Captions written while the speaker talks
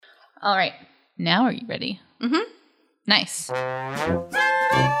All right. Now are you ready? Mm-hmm. Nice.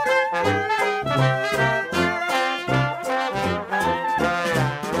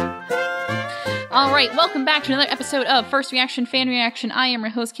 All right. Welcome back to another episode of First Reaction Fan Reaction. I am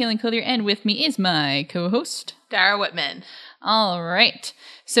your host, Kaylin Collier, and with me is my co-host, Dara Whitman. All right.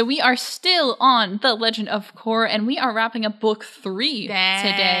 So we are still on The Legend of Korra, and we are wrapping up book 3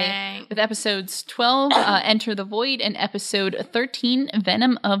 today with episodes 12, Enter the Void, and episode 13,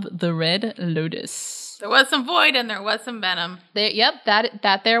 Venom of the Red Lotus. There was some void and there was some venom.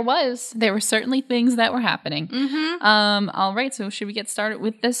 That there was. There were certainly things that were happening. Mm-hmm. All right, so should we get started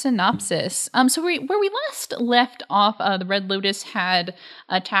with the synopsis? So where we last left off, the Red Lotus had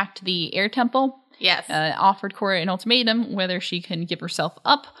attacked the air temple. Yes. Offered Korra an ultimatum, whether she can give herself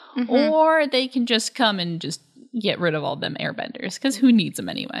up or they can just come and just get rid of all them airbenders, because who needs them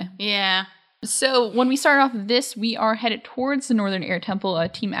anyway? Yeah. So when we start off this, we are headed towards the Northern Air Temple.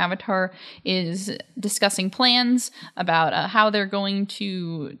 Team Avatar is discussing plans about how they're going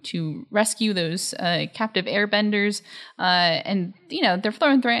to rescue those captive airbenders. And, you know, they're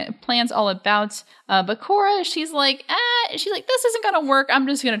throwing plans all about. But Korra, she's like, this isn't going to work. I'm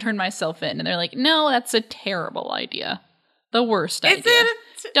just going to turn myself in. And they're like, no, that's a terrible idea. The worst idea.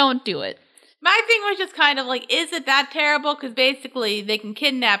 Don't do it. My thing was just kind of like, is it that terrible? Because basically, they can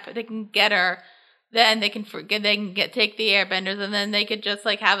get her, then they can take the airbenders, and then they could just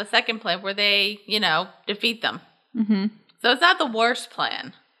like have a second plan where they, you know, defeat them. Mm-hmm. So it's not the worst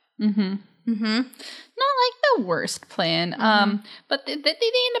plan. Mm-hmm. Mm-hmm. Not like the worst plan. But they end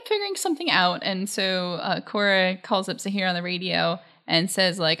up figuring something out, and so Korra calls up Zahir on the radio and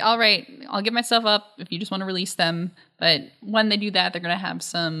says, like, all right, I'll give myself up if you just want to release them. But when they do that, they're going to have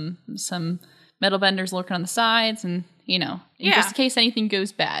some metal benders lurking on the sides and, you know, just in case anything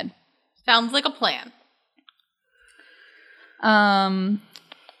goes bad. Sounds like a plan. And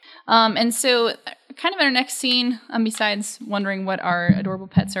so kind of in our next scene, besides wondering what our adorable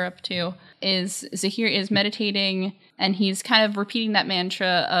pets are up to, is Zahir is meditating, and he's kind of repeating that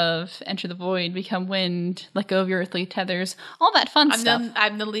mantra of enter the void, become wind, let go of your earthly tethers, all that fun stuff.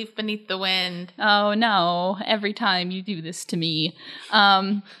 I'm the leaf beneath the wind. Oh no, every time you do this to me.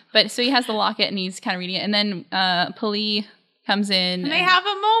 But so he has the locket and he's kind of reading it, and then Pali comes in. And they have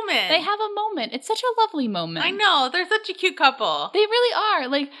a moment. They have a moment. It's such a lovely moment. I know. They're such a cute couple. They really are.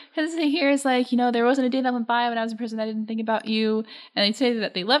 Like, because Zahir is like, you know, there wasn't a day that went by when I was in prison that I didn't think about you. And they say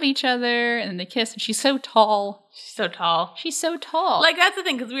that they love each other, and then they kiss, and she's so tall. She's so tall. She's so tall. Like, that's the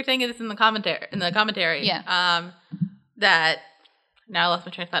thing, because we were saying this in the commentary. Yeah. That, now I lost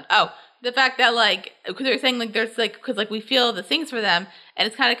my train of thought. Oh, the fact that, like, because they were saying, like, there's, like, because, like, we feel the things for them, and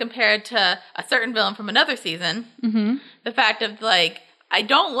it's kind of compared to a certain villain from another season. Mm-hmm. The fact of, like, I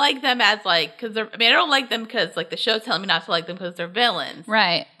don't like them as, like, because I don't like them because, like, the show's telling me not to like them because they're villains.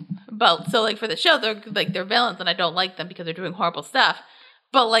 Right. But, so, like, for the show, they're villains, and I don't like them because they're doing horrible stuff.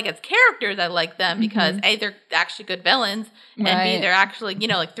 But, like, as characters, I like them because, A, they're actually good villains, and B, they're actually, you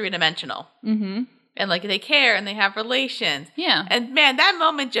know, like, three-dimensional. Mm-hmm. And, like, they care, and they have relations. Yeah. And, man, that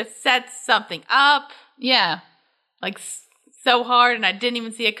moment just sets something up. Yeah. Like, so hard, and I didn't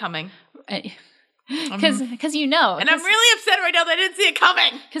even see it coming. Because you know. And I'm really upset right now that I didn't see it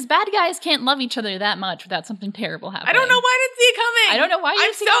coming. Because bad guys can't love each other that much without something terrible happening. I don't know why I didn't see it coming. I don't know why you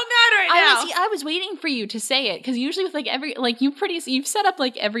I'm so mad right now. I was waiting for you to say it, because usually with, like, you've set up,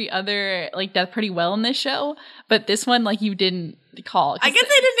 like, every other, like, death pretty well in this show, but this one, like, you didn't call. I guess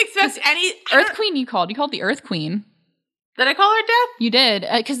I didn't expect any... Earth Queen you called. You called the Earth Queen. Did I call her death? You did,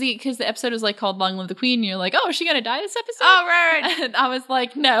 because the episode was, like, called Long Live the Queen, and you're like, oh, is she gonna die this episode? Oh, right. And I was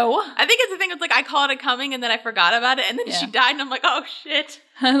like, no. I think it's the thing, it's like, I called it coming, and then I forgot about it, and then she died, and I'm like, oh, shit.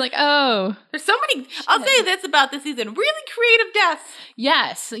 I'm like, oh. There's so many... I'll say this about this season. Really creative deaths.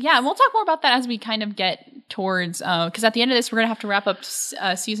 Yes. Yeah, and we'll talk more about that as we kind of get towards... Because at the end of this, we're going to have to wrap up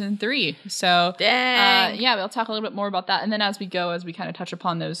season 3. So... Dang. Yeah, we'll talk a little bit more about that. And then as we kind of touch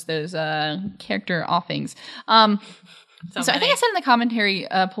upon those character offings. So I think I said in the commentary,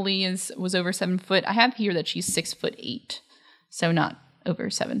 Pali was over 7 foot. I have here that she's 6'8", so not over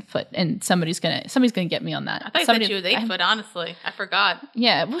 7 foot. And somebody's gonna get me on that. I thought you said she was 8 foot. Honestly, I forgot.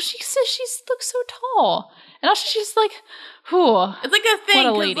 Yeah, well, she says she looks so tall, and also she's like, whew. It's like a thing,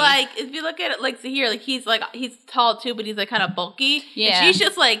 what a lady. Like if you look at it, like Zahir, like he's tall too, but he's like kind of bulky. Yeah, and she's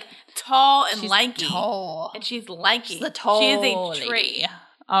just like tall and she's lanky. Tall, and she's lanky. She's the tall. She is a tree.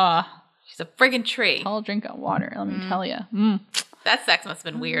 She's a friggin' tree. Tall drink of water. Let me tell you. That sex must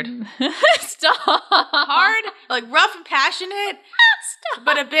have been weird. Stop. Hard, like rough and passionate.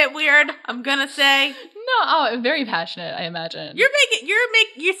 but a bit weird, I'm gonna say. No, very passionate, I imagine. You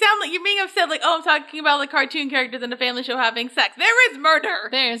sound like you're being upset, like, oh, I'm talking about like cartoon characters in a family show having sex. There is murder.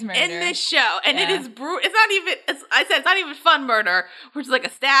 There is murder in this show, and it is brutal. It's not even. It's not even fun murder, which is like a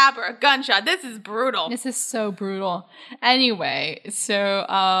stab or a gunshot. This is brutal. This is so brutal. Anyway, so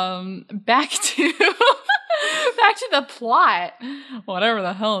back to back to the plot. Whatever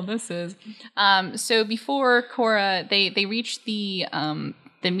the hell this is. So before Korra, they reach the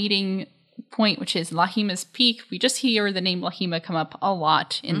meeting point, which is Lahima's Peak. We just hear the name Lahima come up a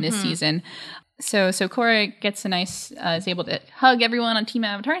lot in this season. So Korra gets is able to hug everyone on Team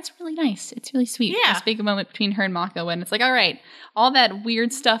Avatar. It's really nice. It's really sweet. Yeah. This big moment between her and Mako when it's like, all right, all that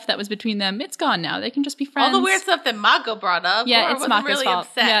weird stuff that was between them, it's gone now. They can just be friends. All the weird stuff that Mako brought up. Yeah, Korra it's wasn't Mako's really fault.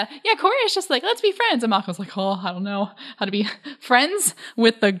 upset. Yeah, Korra is just like, let's be friends. And Mako's like, oh, I don't know how to be friends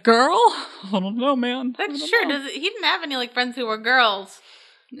with the girl. I don't know, man. That's true. He didn't have any like friends who were girls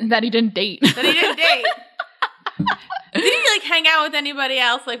That he didn't date. that he didn't date. Did he like hang out with anybody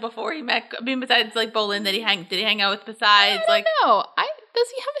else like before he met? I mean, besides like Bolin, did he hang out with besides like? No, does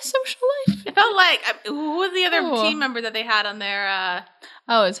he have a social life? It felt like who was the other team member that they had on their?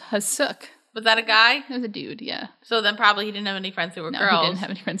 Oh, it's Hasuk. Was that a guy? It was a dude, yeah. So then probably he didn't have any friends who were No, girls. he didn't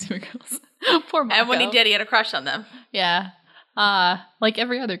have any friends who were girls. Poor Mako. And when he did, he had a crush on them. Yeah. Like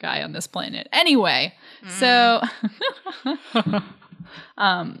every other guy on this planet. Anyway, so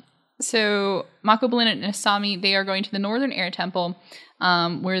so Mako, Bolin, and Asami, they are going to the Northern Air Temple,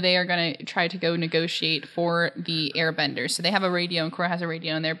 where they are going to try to go negotiate for the airbenders. So they have a radio, and Korra has a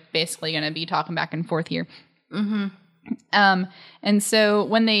radio, and they're basically going to be talking back and forth here. And so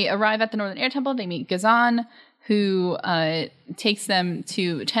when they arrive at the Northern Air Temple, they meet Gazan, who takes them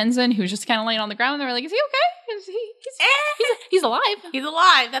to Tenzin, who's just kind of laying on the ground. They're like, is he okay? He's alive. He's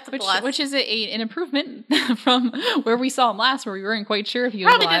alive. That's a plus. Which is an improvement from where we saw him last, where we weren't quite sure if he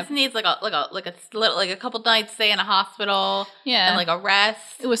was Probably alive. just needs like a couple nights stay in a hospital. Yeah. And like a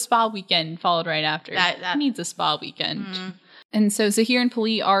rest. It was spa weekend followed right after. That needs a spa weekend. And so Zahir and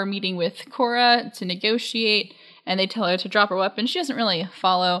Pali are meeting with Korra to negotiate, and they tell her to drop her weapon. She doesn't really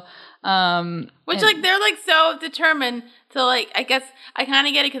follow. They're like so determined to like, I guess I kind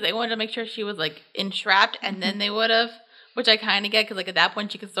of get it because they wanted to make sure she was like entrapped, and then they would have, which I kind of get because like at that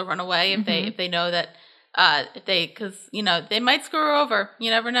point she could still run away if they know that because you know they might screw her over. You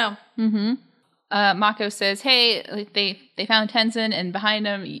never know. Mako says, "Hey, like, they found Tenzin, and behind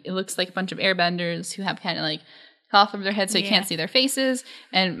them it looks like a bunch of airbenders who have kind of like cloth over their heads so you can't see their faces."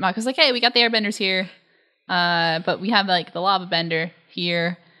 And Mako's like, "Hey, we got the airbenders here, but we have like the lava bender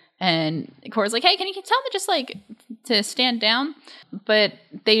here." And Korra's like, hey, can you tell them just like to stand down? But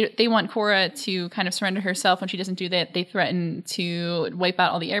they want Korra to kind of surrender herself. When she doesn't do that, they threaten to wipe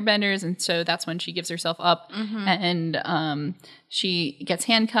out all the airbenders. And so that's when she gives herself up. And she gets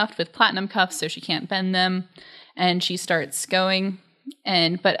handcuffed with platinum cuffs so she can't bend them. And she starts going.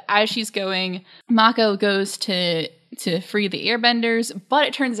 But as she's going, Mako goes to free the airbenders. But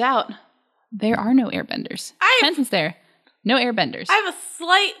it turns out there are no airbenders. Tenzin's there. No airbenders. I have a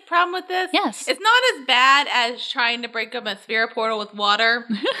slight problem with this. Yes. It's not as bad as trying to break up a sphere portal with water.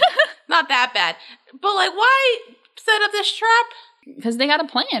 Not that bad. But, like, why set up this trap? Because they got a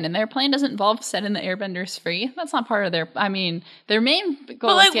plan, and their plan doesn't involve setting the airbenders free. That's not part of their main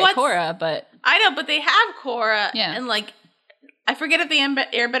goal is to get Korra, but... I know, but they have Korra, yeah. And, like, I forget if the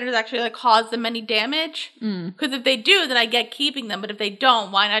airbenders actually, like, cause them any damage. Because if they do, then I get keeping them. But if they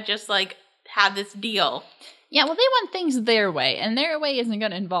don't, why not just, like, have this deal? Yeah, well, they want things their way, and their way isn't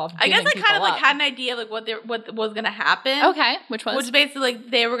going to involve. I guess I kind of like had an idea of like what was going to happen. Okay, which basically like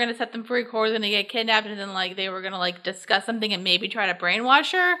they were going to set them free. Korra's going to get kidnapped, and then like they were going to like discuss something and maybe try to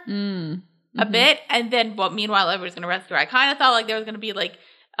brainwash her a bit, and then meanwhile everybody's going to rescue her. I kind of thought like there was going to be like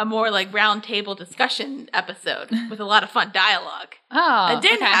a more like round table discussion episode with a lot of fun dialogue. Oh, it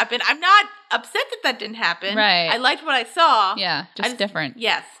didn't happen. I'm not upset that didn't happen. Right. I liked what I saw. Yeah, just different.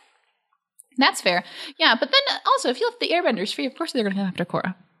 Yes. That's fair. Yeah, but then also, if you left the airbenders free, of course they're going to come after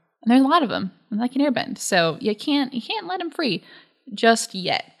Korra. And there's a lot of them. And they can airbend. So you can't let them free just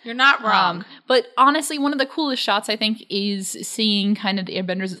yet. You're not wrong. But honestly, one of the coolest shots, I think, is seeing kind of the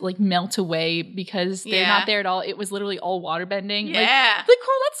airbenders like melt away because they're not there at all. It was literally all water bending. Yeah. Like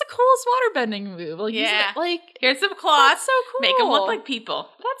that's the coolest water bending move. Like, here's some cloth. That's so cool. Make them look like people.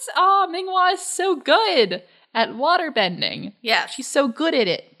 Minghua is so good at water bending. Yeah. She's so good at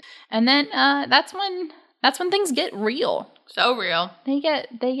it. And then that's when things get real. So real. They get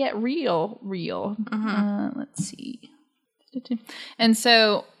real. Let's see. And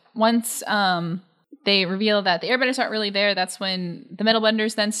so once they reveal that the airbenders aren't really there, that's when the metal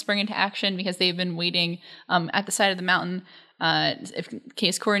benders then spring into action because they've been waiting at the side of the mountain in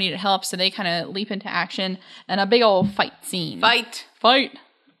case Korra needed help. So they kind of leap into action and a big old fight scene. Fight.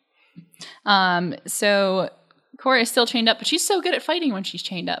 So Korra is still chained up, but she's so good at fighting when she's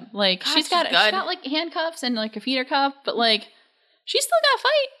chained up. Like she's got like handcuffs and like her feet are cuffed, but like she's still got to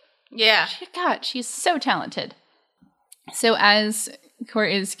fight. Yeah. She's so talented. So as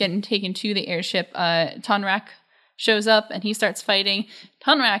Korra is getting taken to the airship, Tonrak shows up and he starts fighting.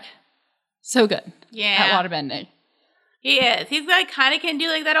 Tonrak, so good at waterbending. He is. He's like kind of can do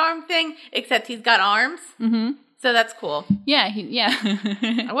like that arm thing, except he's got arms. Mm-hmm. So that's cool. Yeah,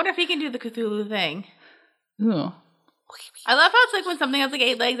 I wonder if he can do the Cthulhu thing. Ooh. I love how it's like when something has like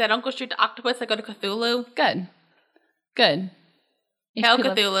 8 legs, I don't go straight to octopus, I go to Cthulhu. Good. Hail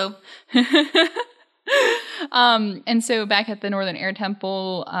Cthulhu. And so back at the Northern Air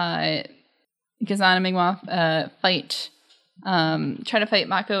Temple, Gazan and Mingwa try to fight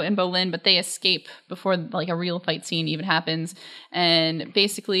Mako and Bolin, but they escape before like a real fight scene even happens. And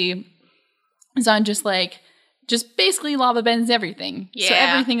basically, Zan just basically lava bends everything. Yeah. So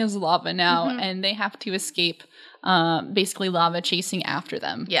everything is lava now, and they have to escape. Basically, lava chasing after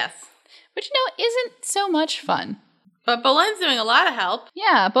them. Yes, which isn't so much fun. But Bolin's doing a lot of help.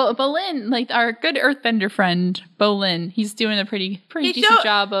 Yeah, but Bolin, like our good earthbender friend, Bolin, he's doing a pretty decent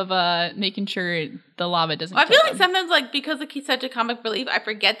job of making sure the lava doesn't I feel like sometimes, like, because like he's such a comic relief, I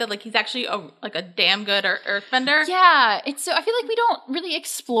forget that like he's actually a damn good earthbender. Yeah, I feel like we don't really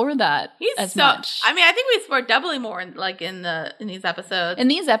explore that as much. I mean, I think we explore doubly more in these episodes. In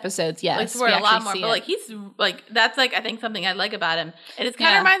these episodes, yes. We explore a lot more, but like he's like that's like I think something I like about him. And it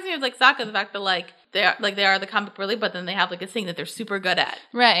kind of reminds me of like Sokka, the fact that like they are the comic relief, but then they have like a thing that they're super good at.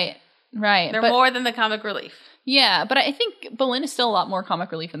 Right. They're more than the comic relief. Yeah, but I think Bolin is still a lot more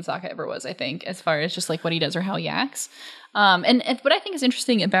comic relief than Sokka ever was, I think, as far as just like what he does or how he acts. And what I think is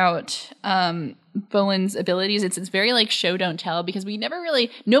interesting about Bolin's abilities, it's very like show don't tell, because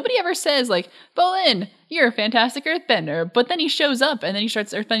nobody ever says like, Bolin, you're a fantastic earthbender, but then he shows up and then he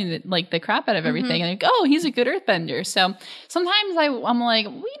starts earthbending the crap out of everything, and like, oh, he's a good earthbender. So sometimes I'm like,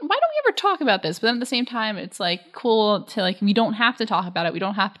 why don't we ever talk about this? But then at the same time, it's like cool to like, we don't have to talk about it. We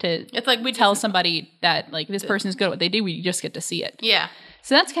don't have to. It's like we tell somebody that like this person is good at what they do. We just get to see it. Yeah.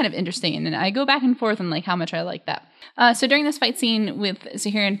 So that's kind of interesting, and I go back and forth on like how much I like that. So during this fight scene with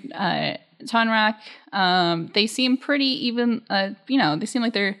Zahir and Tonrak, they seem pretty even. They seem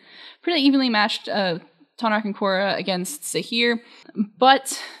like they're pretty evenly matched. Tonrak and Korra against Zahir,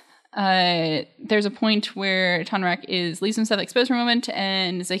 but there's a point where Tonrak leaves himself exposed for a moment,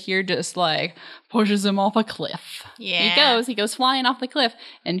 and Zahir just like pushes him off a cliff. Yeah, he goes flying off the cliff,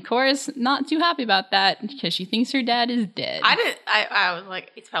 and Korra's not too happy about that because she thinks her dad is dead. I was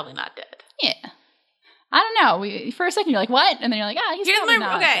like, he's probably not dead. Yeah. I don't know. For a second, you're like, what? And then you're like, he's probably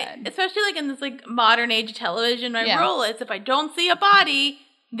not dead. Especially like in this like modern age television, my rule is if I don't see a body,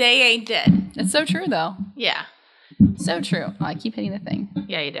 they ain't dead. It's so true, though. Yeah. So true. Oh, I keep hitting the thing.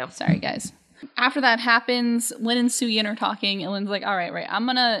 Yeah, you do. Sorry, guys. After that happens, Lin and Suyin are talking, and Lin's like, all right, I'm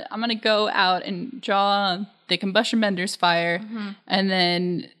gonna go out and draw the combustion bender's fire, and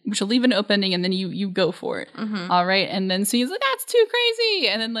then she'll leave an opening, and then you go for it. All right, and then Suyin's like, that's too crazy,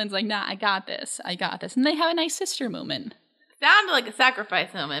 and then Lin's like, nah, I got this, and they have a nice sister moment. Sounded like a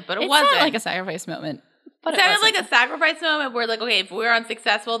sacrifice moment, but it wasn't. Not like a sacrifice moment. But it sounded like a sacrifice moment where, like, okay, if we're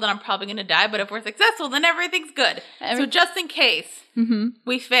unsuccessful, then I'm probably going to die. But if we're successful, then everything's good. So just in case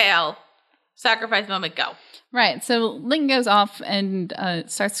we fail, sacrifice moment, go. Right. So Lin goes off and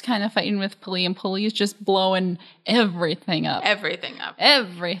starts kind of fighting with Pulley, and Pulley's just blowing everything up. And it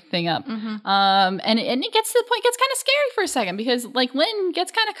gets to the point, it gets kind of scary for a second, because, like, Lin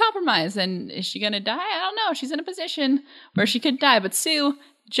gets kind of compromised. And is she going to die? I don't know. She's in a position where she could die. But Sue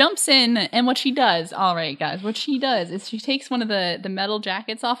jumps in, and what she does is she takes one of the metal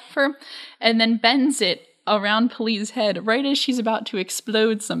jackets off of her and then bends it around Pulley's head right as she's about to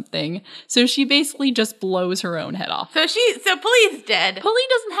explode something. So she basically just blows her own head off. So Pulley's dead. Pulley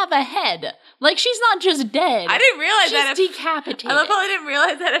doesn't have a head. Like, she's not just dead. I didn't realize that. She's decapitated. I love how I didn't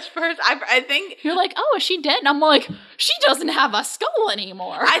realize that at first. I think you're like, oh, is she dead? And I'm like, she doesn't have a skull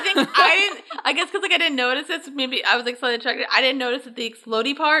anymore. I guess because like I didn't notice this. Maybe I was like slightly distracted. I didn't notice the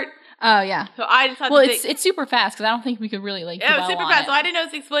explodey part. Oh, yeah. So I just thought it's super fast, because I don't think we could really, like, yeah, it was super fast, so I didn't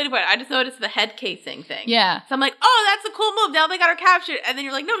notice the exploding part. I just noticed the head casing thing. Yeah. So I'm like, oh, that's a cool move. Now they got her captured. And then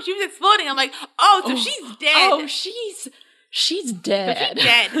you're like, no, she was exploding. I'm like, oh, so she's dead. Oh, she's dead. She's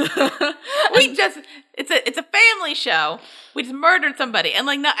dead. it's a family show. We just murdered somebody. And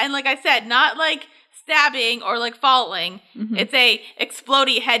like I said, not like stabbing or like falling. Mm-hmm. It's a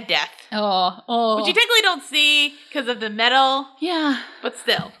explodey head death. Oh. Which you technically don't see because of the metal. Yeah. But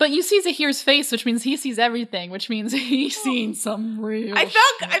still. But you see Zahir's face, which means he sees everything, which means he's seen some real I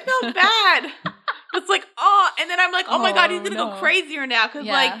felt bad. It's like, and then I'm like, oh my God, he's gonna go crazier now. Because,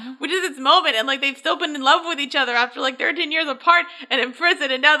 like, we did this moment, and, like, they've still been in love with each other after, like, 13 years apart and in prison,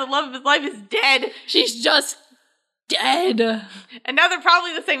 and now the love of his life is dead. She's just dead. And now they're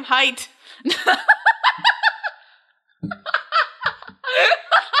probably the same height.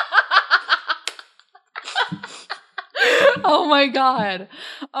 Oh my God.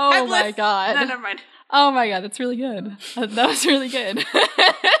 Oh Headless. my God. No, never mind. Oh my God, that's really good. That was really good.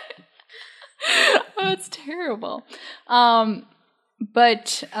 Oh, it's terrible.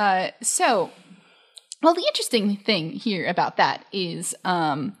 So, well, the interesting thing here about that is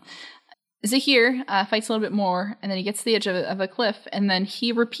Zahir fights a little bit more, and then he gets to the edge of a cliff, and then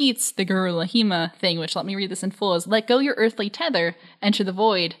he repeats the Guru Lahima thing, which, let me read this in full, is let go your earthly tether, enter the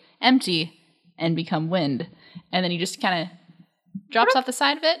void, empty, and become wind. And then he just kind of drops off the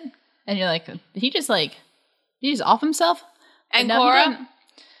side of it, and you're like, did he just off himself? And no, Korra?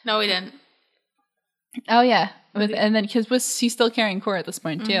 No, he didn't. Oh, yeah. And then, because he's still carrying Korra at this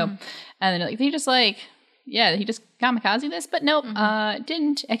point, too. Mm-hmm. And then, like, he just, like, he just kamikaze this, but nope,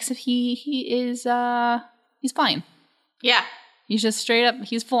 didn't, except he's flying. Yeah. He's just straight up,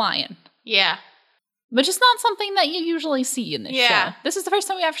 he's flying. Yeah. Which is not something that you usually see in this show. This is the first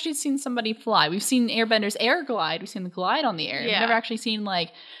time we've actually seen somebody fly. We've seen airbenders air glide. We've seen the glide on the air. We've never actually seen,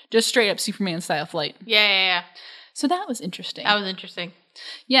 like, just straight up Superman-style flight. Yeah. So that was interesting.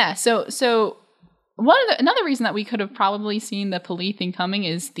 Yeah, so another reason that we could have probably seen the Pali thing coming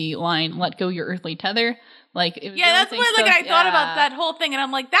is the line, let go your earthly tether. Like, it was that's what, like, I thought about that whole thing, and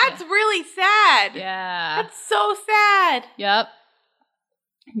I'm like, that's really sad. Yeah. That's so sad. Yep.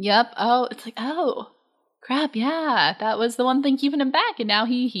 Oh, it's like, oh, crap, yeah. That was the one thing keeping him back, and now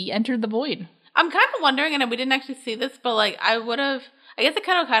he entered the void. I'm kind of wondering, and we didn't actually see this, but, like, I guess it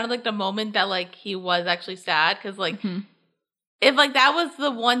kind of like the moment that, like, he was actually sad, because, like, if, like, that was the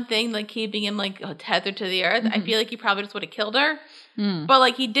one thing, like, keeping him, like, tethered to the earth, I feel like he probably just would have killed her. But,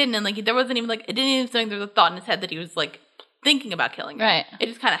 like, he didn't, and, like, there wasn't even, like, it didn't even seem like there was a thought in his head that he was, like, thinking about killing her. Right. It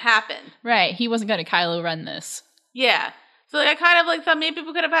just kind of happened. Right. He wasn't going to Kylo Ren this. Yeah. So, like, I kind of, like, thought maybe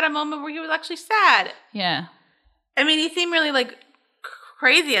we could have had a moment where he was actually sad. Yeah. I mean, he seemed really, like,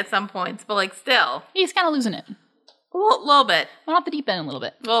 crazy at some points, but, like, still. He's kind of losing it. A little bit. Went off the deep end a little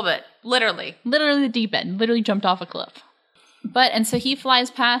bit. A little bit. Literally. Literally the deep end. Literally jumped off a cliff. And so he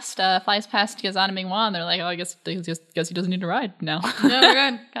flies past Ghazan and Ming-Hua, and they're like, oh, I guess he doesn't need to ride now. No, we're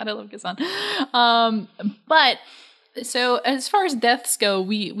good. God, I love Ghazan. So as far as deaths go,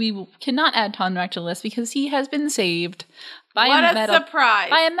 we cannot add Tondrak to the list because he has been saved by surprise.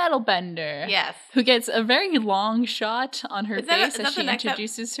 By a metal bender. Yes. Who gets a very long shot on her face as she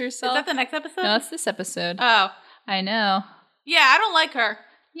introduces herself. Is that the next episode? No, it's this episode. Oh. I know. Yeah, I don't like her.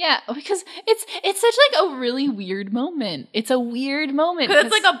 Yeah, because it's such like a really weird moment. It's a weird moment. Because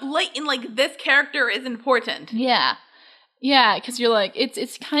it's like a blatant, like, this character is important. Yeah. Yeah, because you're like,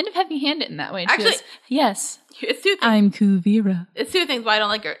 it's kind of heavy-handed in that way. And actually, goes, yes. It's 2 things. I'm Kuvira. It's 2 things why I don't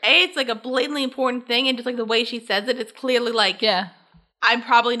like her. A, it's like a blatantly important thing, and just like the way she says it, it's clearly like, I'm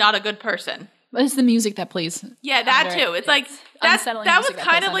probably not a good person. But it's the music that plays. Yeah, that too. It's like, that was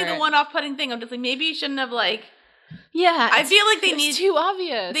kind of like the one off-putting thing. I'm just like, maybe you shouldn't have, like... Yeah, I feel like they need too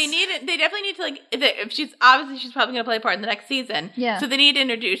obvious. They definitely need to, like, if she's probably going to play a part in the next season. Yeah. So they need to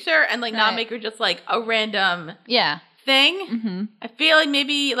introduce her and, like, not make her just like a random thing. Mm-hmm. I feel like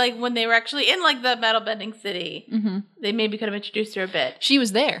maybe, like, when they were actually in, like, the metal bending city, they maybe could have introduced her a bit. She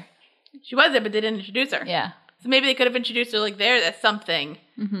was there. She was there, but they didn't introduce her. Yeah. So maybe they could have introduced her, like, there as something.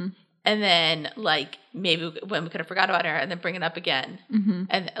 Mm-hmm. And then, like, maybe when we could have forgot about her and then bring it up again. Mm-hmm.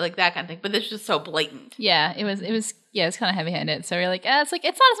 And, like, that kind of thing. But this was just so blatant. Yeah, it was it's kind of heavy-handed. So you're like, it's like,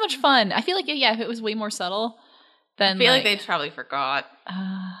 it's not as much fun. I feel like, if it was way more subtle, then, I feel like they probably forgot.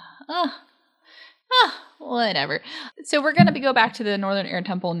 Whatever. So we're going to go back to the Northern Air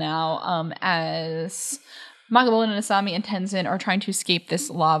Temple now, as Magabola and Asami and Tenzin are trying to escape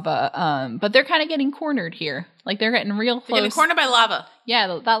this lava, but they're kind of getting cornered here. Like, they're getting real close. They're getting cornered by lava.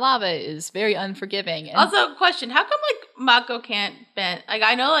 Yeah, that lava is very unforgiving. And also, question, how come, like, Mako can't bend? Like,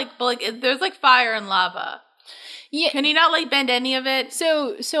 I know, like, but, like, there's, like, fire and lava. Yeah. Can he not, like, bend any of it?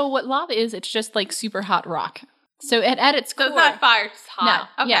 So what lava is, it's just, like, super hot rock. So at its core... So it's not fire, it's hot.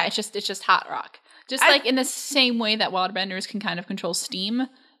 No. Okay. Yeah, it's just hot rock. Just, like, in the same way that waterbenders can kind of control steam,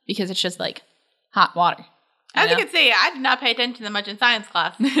 because it's just, like, hot water. As you can see, I did not pay attention that much in science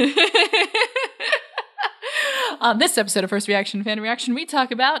class. On this episode of First Reaction Fan Reaction, we talk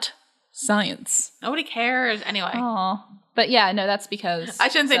about Science. Nobody cares. Anyway. Oh. But yeah, no, that's because... I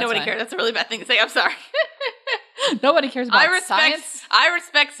shouldn't say that's nobody why. cares. That's a really bad thing to say. I'm sorry. Nobody cares about science. I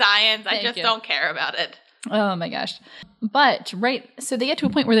respect science. I Thank just you. don't care about it. Oh my gosh. But, right, so they get to a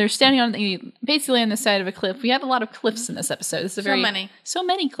point where they're standing basically on the side of a cliff. We have a lot of cliffs in this episode. This is so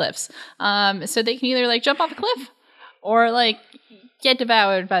many cliffs. So they can either, like, jump off a cliff or, like, get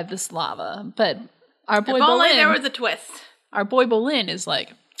devoured by this lava. But our boy If only Bolin... there was a twist. Our boy Bolin is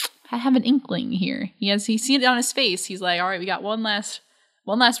like, I have an inkling here. He sees it on his face. He's like, all right, we got one last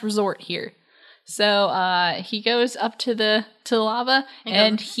resort here. So he goes up to the lava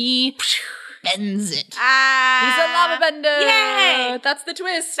and he bends it. He's a lava bender. Yay! That's the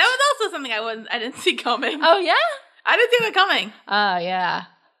twist. That was also something I didn't see coming. Oh yeah? I didn't see that coming. Oh yeah.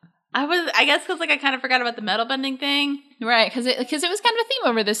 I guess because I kind of forgot about the metal bending thing. Right, because it was kind of a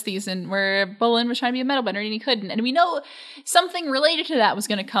theme over this season where Bolin was trying to be a metal bender and he couldn't, and we know something related to that was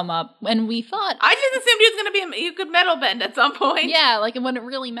going to come up, and we thought I just assumed he was going to be he could metal bend at some point. Yeah, like when it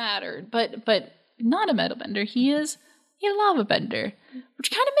really mattered, but not a metal bender. He's a lava bender, which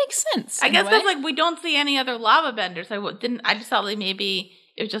kind of makes sense. I guess because like we don't see any other lava benders. I just thought like maybe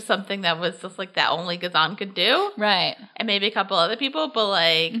it was just something that was just like that only Gazan could do, right? And maybe a couple other people, but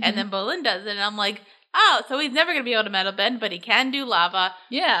like, and then Bolin does it, and I'm like, oh, so he's never gonna be able to metal bend, but he can do lava.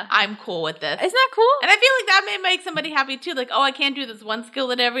 Yeah, I'm cool with this. Isn't that cool? And I feel like that may make somebody happy too. Like, oh, I can't do this one skill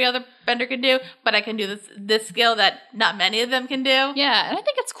that every other bender can do, but I can do this skill that not many of them can do. Yeah, and I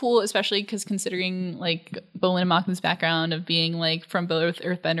think it's cool, especially because considering like Bolin and Maku's background of being like from both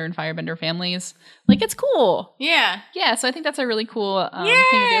Earthbender and Firebender families, like it's cool. Yeah, yeah. So I think that's a really cool thing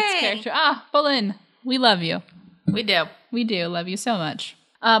with its character. Bolin, we love you. We do love you so much.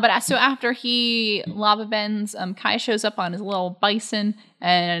 But so after he lava bends, Kai shows up on his little bison,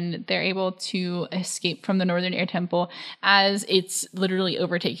 and they're able to escape from the Northern Air Temple as it's literally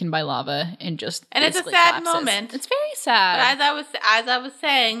overtaken by lava and just it's a sad collapses. moment. It's very sad. But as I was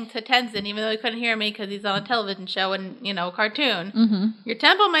saying to Tenzin, even though he couldn't hear me because he's on a television show and a cartoon, your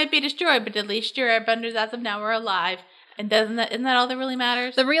temple might be destroyed, but at least your airbenders as of now are alive. And isn't that all that really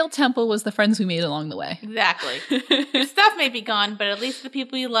matters? The real temple was the friends we made along the way. Exactly. Your stuff may be gone, but at least the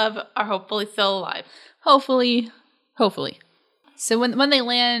people you love are hopefully still alive. Hopefully. So when they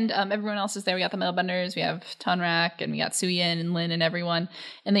land, everyone else is there. We got the Metalbenders, we have Tunrak, and we got Suyin and Lin and everyone.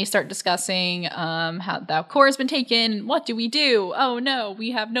 And they start discussing how the Korra's been taken. What do we do? Oh no,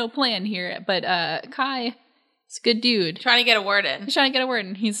 we have no plan here. But Kai is a good dude. Trying to get a word in. He's trying to get a word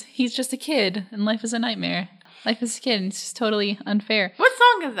in. He's just a kid, and life is a nightmare. Life is a kid, and it's just totally unfair. What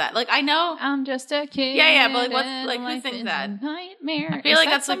song is that? Like, I know. I'm just a kid. Yeah, but who sings that? Nightmare. I feel like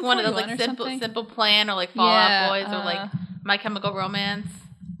that's like one of those like Simple Plan or like Fall Out Boys or like My Chemical Romance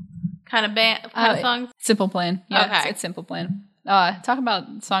kind of songs. Simple Plan. Yeah, okay. It's Simple Plan. Talk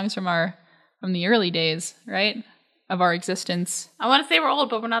about songs from the early days, right? Of our existence. I want to say we're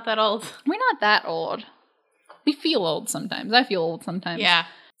old, but we're not that old. We're not that old. We feel old sometimes. I feel old sometimes. Yeah.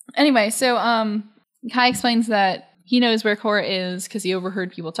 Anyway, so Kai explains that he knows where Korra is because he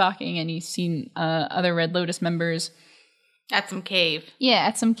overheard people talking and he's seen other Red Lotus members. At some cave. Yeah,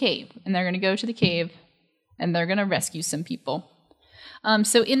 at some cave. And they're going to go to the cave and they're going to rescue some people.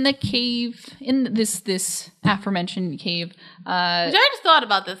 So in the cave, in this aforementioned cave. Which I just thought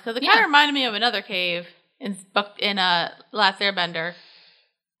about this because it kind of reminded me of another cave in Last Airbender.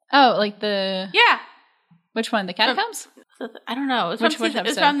 Oh, like the... Yeah. Which one? The catacombs? I don't know. Which episode?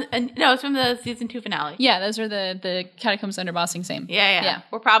 It's from the season 2 finale. Yeah, those are the catacombs under Ba Sing Se. Yeah.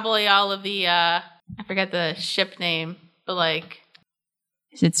 We're probably all of the I forget the ship name, but like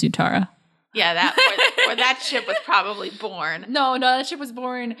is it Sutara? Yeah, that where that ship was probably born. No, that ship was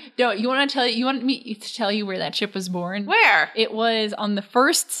born. No, you want me to tell you where that ship was born? Where? It was on the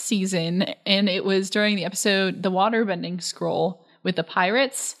first season, and it was during the episode The Waterbending Scroll with the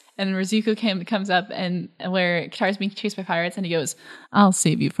pirates. And Rizuko comes up and where Katara's being chased by pirates, and he goes, "I'll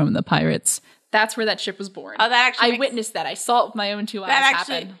save you from the pirates." That's where that ship was born. Oh, that actually I witnessed that. I saw it with my own 2 eyes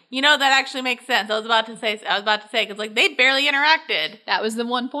happen. That actually makes sense. I was about to say because like they barely interacted. That was the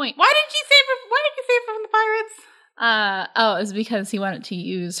one point. Why did you save her from the pirates? It was because he wanted to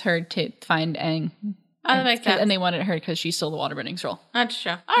use her to find Aang. Oh, that makes sense. And they wanted her because she stole the waterbending scroll. That's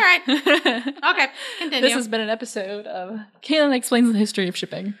true. All right. Okay, continue. This has been an episode of Kaylin Explains the History of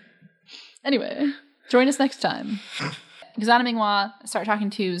Shipping. Anyway, join us next time. Gazan and Ming-Hua start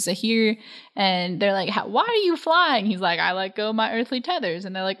talking to Zahir, and they're like, why are you flying? He's like, I let go of my earthly tethers.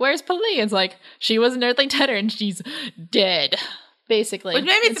 And they're like, where's Pali? It's like, she was an earthly tether, and she's dead, basically. Which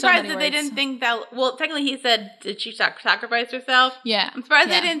made me surprised that they didn't think that, well, technically he said, did she sacrifice herself? Yeah. I'm surprised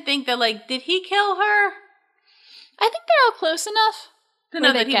they didn't think that, like, did he kill her? I think they're all close enough To know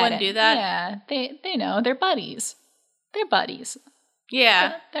Or they that he get wouldn't it. do that. Yeah, they know. They're buddies. They're buddies.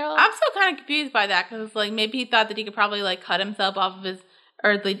 Yeah. They're all, I'm still kind of confused by that because, like, maybe he thought that he could probably, like, cut himself off of his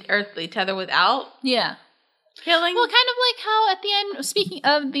earthly tether without yeah. killing. Well, kind of like how at the end, speaking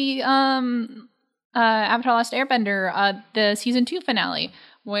of the Avatar Last Airbender, the season 2 finale,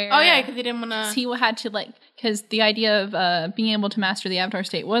 where Oh, yeah, because he didn't want to. he had to because the idea of being able to master the Avatar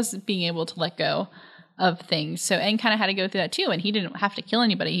state was being able to let go of things. So Aang kind of had to go through that too, and he didn't have to kill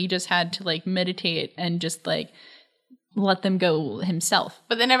anybody. He just had to like meditate and just like let them go himself.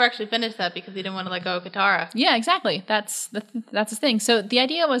 But they never actually finished that because he didn't want to let go of Katara. Yeah, exactly. That's the thing. So the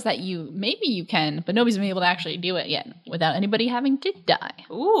idea was that maybe you can, but nobody's been able to actually do it yet without anybody having to die.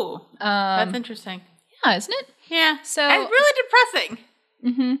 Ooh, that's interesting. Yeah, isn't it? Yeah. So and it's really depressing.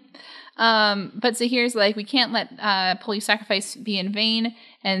 But so here's like, we can't let police sacrifice be in vain,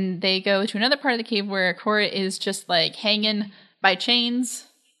 and they go to another part of the cave where Korra is just like hanging by chains,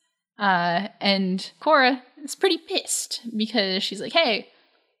 and Korra is pretty pissed because she's like, hey,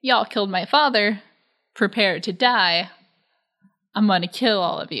 y'all killed my father, prepare to die, I'm gonna kill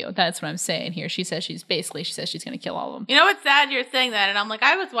all of you. That's what I'm saying here. She says she's gonna kill all of them. You know what's sad? You're saying that, and I'm like,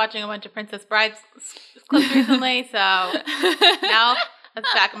 I was watching a bunch of Princess Brides clips recently, so now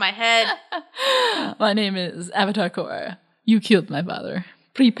that's back in my head. My name is Avatar Korra. You killed my father.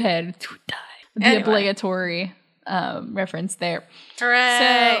 Prepare to die. The Anyway. obligatory reference there.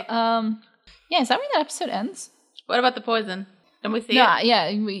 Hooray! So, yeah, is that where that episode ends? What about the poison? Can we see No, it?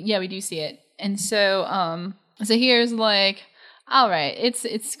 yeah, we do see it. And so, so here's like, all right,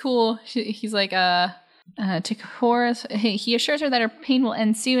 it's cool. He's like, to Korra, he assures her that her pain will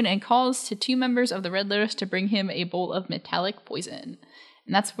end soon and calls to 2 members of the Red Lotus to bring him a bowl of metallic poison.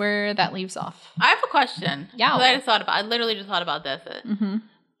 And that's where that leaves off. I have a question. Yeah. 'Cause I literally just thought about this.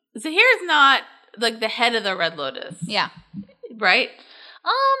 Zahir's not like the head of the Red Lotus, Yeah. right?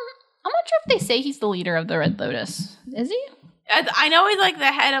 I'm not sure if they say he's the leader of the Red Lotus. Is he? I know he's like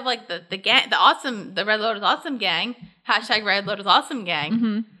the head of like the gang, the Red Lotus Awesome Gang. # Red Lotus Awesome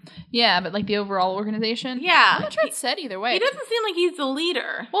Gang. Yeah, but like the overall organization? Yeah. I'm not sure it's said either way. He doesn't seem like he's the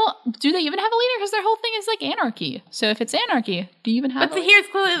leader. Well, do they even have a leader? Because their whole thing is like anarchy. So if it's anarchy, do you even have But a leader? Zahir's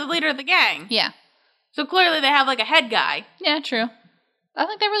clearly the leader of the gang. Yeah. So clearly they have like a head guy. Yeah, true. I don't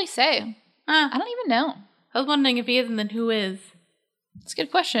think they really say. I don't even know. I was wondering if he is, and then who is? It's a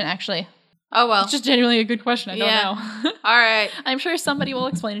good question, actually. Oh, well. It's just genuinely a good question. I don't know. All right. I'm sure somebody will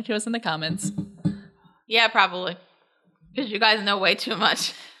explain it to us in the comments. Yeah, probably. Because you guys know way too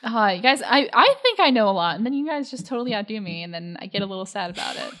much. You guys, I think I know a lot, and then you guys just totally outdo me, and then I get a little sad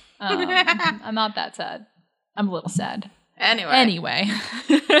about it. I'm not that sad. I'm a little sad. Anyway.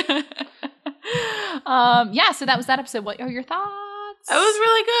 Yeah, so that was that episode. What are your thoughts? It was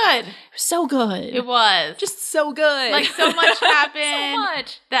really good. It was so good. It was. Just so good. Like, so much happened. So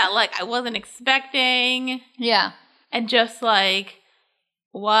much. That, like, I wasn't expecting. Yeah. And just, like,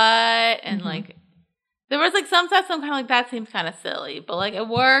 what? And, like, there was, like, some stuff, I'm kind of like, that seems kind of silly. But, like, it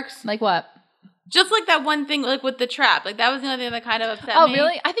works. Like what? Just, like, that one thing, like, with the trap. Like, that was the only thing that kind of upset me. Oh,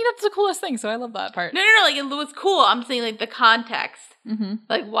 really? I think that's the coolest thing, so I love that part. No, like, it was cool. I'm saying, like, the context.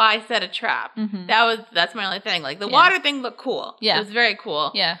 Like, why set a trap? That's my only thing. Like, the water thing looked cool. Yeah. It was very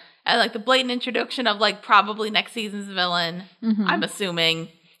cool. Yeah. And, like, the blatant introduction of, like, probably next season's villain, I'm assuming.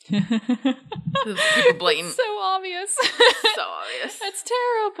 It's super blatant. So obvious. So obvious. That's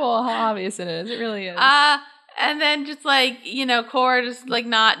terrible how obvious it is. It really is. And then just, like, you know, Korra just, like,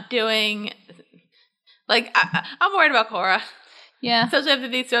 not doing... Like, I'm worried about Korra. Yeah. Especially after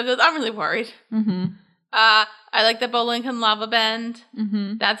these 2 episodes. I'm really worried. I like the Bowling and Lava Bend.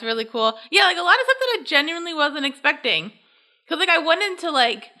 That's really cool. Yeah, like, a lot of stuff that I genuinely wasn't expecting. Because, like, I went into,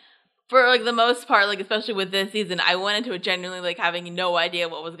 like, for, like, the most part, like, especially with this season, I went into it genuinely, like, having no idea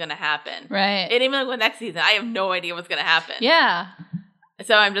what was going to happen. Right. And even, like, with next season, I have no idea what's going to happen. Yeah.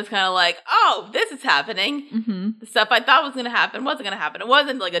 So I'm just kind of like, oh, this is happening. The stuff I thought was going to happen wasn't going to happen. It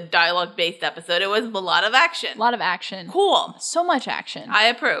wasn't, like, a dialogue-based episode. It was a lot of action. A lot of action. Cool. So much action. I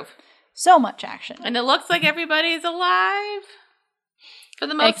approve. So much action. And it looks like everybody's alive. For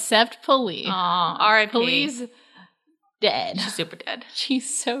the most... Except Police. Aw, R.I.P. Police dead. She's super dead.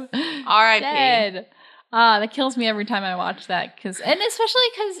 She's so R.I.P. dead. That kills me every time I watch that. And especially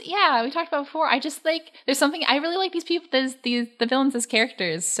because, yeah, we talked about before, I just, like, there's something, I really like these people, the villains as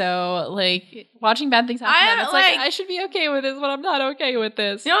characters. So, like, watching bad things happen to them, it's like, I should be okay with this, but I'm not okay with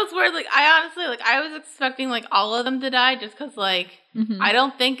this. You know what's weird? Like, I honestly, like, I was expecting, like, all of them to die just because, like, I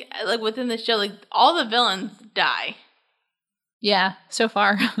don't think, like, within the show, like, all the villains die. Yeah, so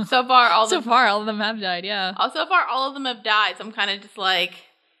far. So far, all of them have died, yeah. So far, all of them have died, so I'm kind of just like,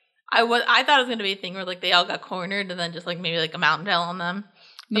 I thought it was gonna be a thing where like they all got cornered and then just like maybe like a mountain fell on them.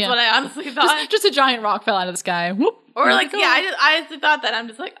 That's what I honestly thought. Just a giant rock fell out of the sky. Whoop. Or like, I honestly thought that. I'm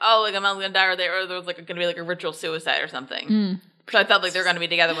just like, oh, like a mountain's gonna die, or there was like gonna be like a ritual suicide or something. So I thought like they're gonna be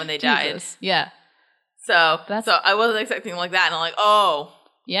together when they died. Yeah. So I wasn't expecting like that, and I'm like, oh,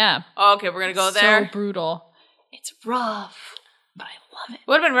 yeah. Okay, we're gonna go there. So brutal. It's rough, but I love it.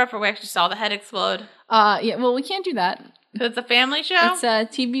 Would have been rough if we actually saw the head explode. Yeah. Well, we can't do that. It's a family show. It's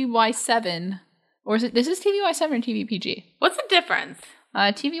TVY7, or is it? This is TVY7 or TVPG? What's the difference?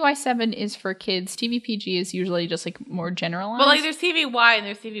 TVY7 is for kids. TVPG is usually just like more generalized. But like, there's TVY and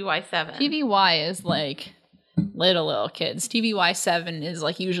there's TVY7. TVY is like little kids. TVY7 is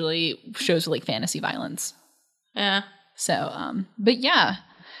like usually shows like fantasy violence. Yeah. So, but yeah.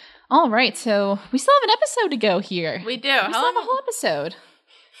 All right. So we still have an episode to go here. We do. We still have a whole episode.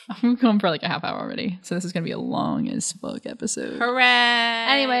 I'm going for like a half hour already. So this is going to be a long as fuck episode. Hooray.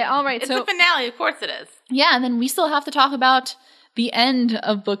 Anyway, all right. It's the finale. Of course it is. Yeah. And then we still have to talk about the end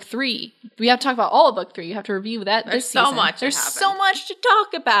of book 3. We have to talk about all of book 3. You have to review that this season. There's so much to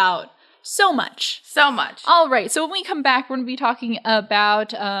talk about. So much. All right. So when we come back, we're going to be talking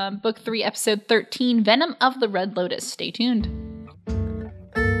about book 3, episode 13, Venom of the Red Lotus. Stay tuned.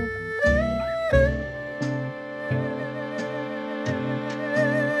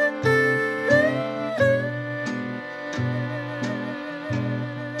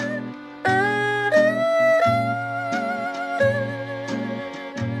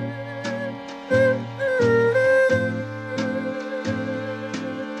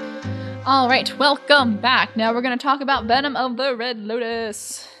 All right, welcome back. Now we're going to talk about Venom of the Red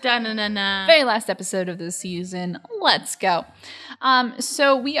Lotus. Da-na-na-na. Very last episode of this season. Let's go.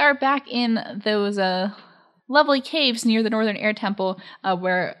 So we are back in those lovely caves near the Northern Air Temple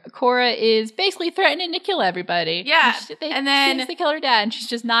where Cora is basically threatening to kill everybody. Yeah, and then she needs to kill her dad, and she's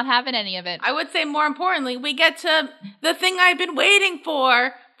just not having any of it. I would say more importantly, we get to the thing I've been waiting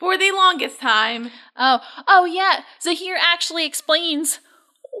for the longest time. Oh yeah. Zahir actually explains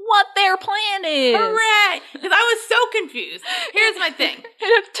what their plan is. Hooray! Because I was so confused. Here's my thing.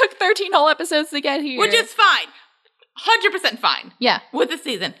 It took 13 whole episodes to get here. Which is fine. 100% fine. Yeah. With the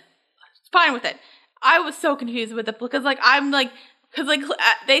season. Fine with it. I was so confused with it because, like,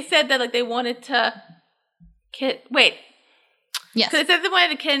 they said that, like, they wanted to wait. Yes. Because they said they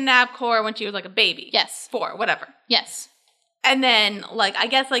wanted to kidnap Cora when she was, like, a baby. Yes. 4, whatever. Yes. And then, like, I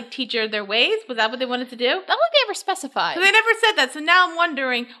guess, like, teach her their ways? Was that what they wanted to do? I don't think they ever specified. So they never said that. So now I'm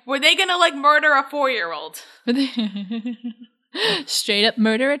wondering, were they going to, like, murder a 4-year-old? Straight up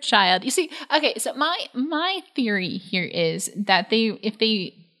murder a child. You see, okay, so my theory here is that if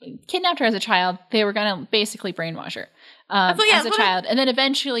they kidnapped her as a child, they were going to basically brainwash her as a child. And then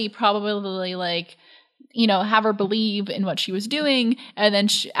eventually probably, like, you know, have her believe in what she was doing, and then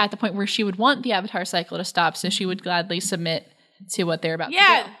at the point where she would want the Avatar cycle to stop, so she would gladly submit to what they're about to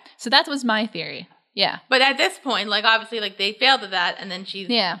do. So that was my theory. Yeah. But at this point, like, obviously, like, they failed at that, and then she's,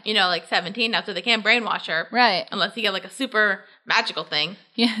 you know, like, 17 now, so they can't brainwash her. Right. Unless you get, like, a super magical thing.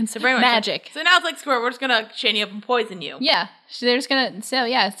 Yeah, it's magic. Her. So now it's like, screw it, we're just gonna chain you up and poison you. Yeah. So they're just gonna, so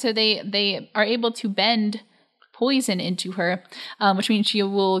they are able to bend poison into her, which means she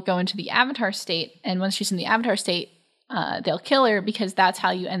will go into the Avatar state, and once she's in the Avatar state, they'll kill her because that's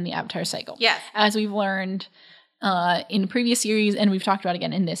how you end the Avatar cycle. Yes. As we've learned in previous series, and we've talked about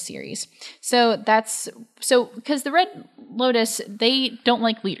again in this series. So because the Red Lotus, they don't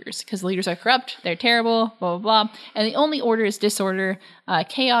like leaders because leaders are corrupt, they're terrible, blah, blah, blah. And the only order is disorder.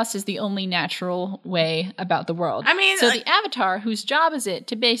 Chaos is the only natural way about the world. I mean, so the Avatar, whose job is it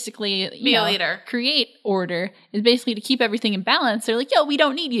to basically be a leader, create order, is basically to keep everything in balance. They're like, yo, we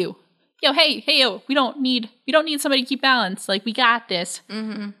don't need you. Yo, hey, yo, we don't need somebody to keep balance. Like, we got this.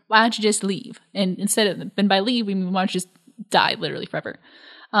 Mm-hmm. Why don't you just leave? And instead of, and by leave, we mean why don't you just die literally forever.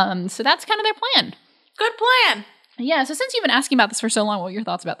 So that's kind of their plan. Good plan. Yeah, so since you've been asking about this for so long, what are your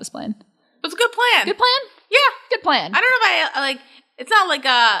thoughts about this plan? It was a good plan. Good plan? Yeah. Good plan. I don't know if I like, it's not like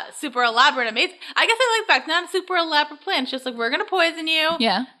a super elaborate, amazing. I guess I like that. It's not a super elaborate plan. It's just like, we're going to poison you.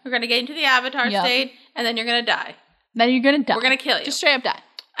 Yeah. We're going to get into the Avatar state, and then you're going to die. Then you're going to die. We're going to kill you. Just straight up die.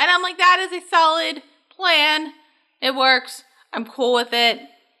 And I'm like, that is a solid plan. It works. I'm cool with it.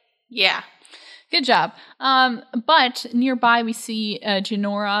 Yeah. Good job. But nearby we see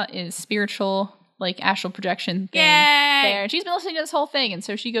Jinora is spiritual, like astral projection thing there. She's been listening to this whole thing, and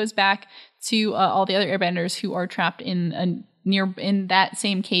so she goes back to all the other airbenders who are trapped in that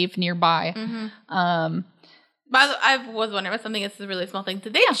same cave nearby. Mm-hmm. I was wondering about something. It's a really small thing.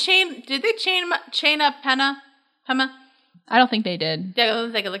 Did they chain up Pema? I don't think they did. Yeah, it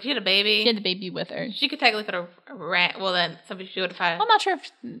was like she had a baby. She had the baby with her. She could technically could have ran. Well, then somebody should have had. I'm not sure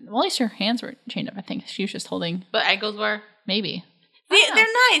if, well, at least her hands were chained up. I think she was just holding. But ankles were. Maybe. See, they're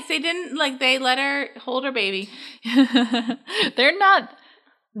nice. They didn't they let her hold her baby. They're not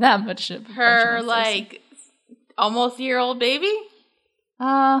that much. Her like almost year-old baby.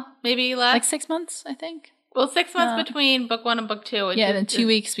 Maybe less. Like 6 months, I think. Well, 6 months between book 1 and book 2. Yeah, and then 2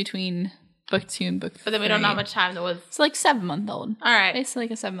 weeks between book 2 and book 3. But then we don't know how much time there was. It's like 7-month-old. All right. Basically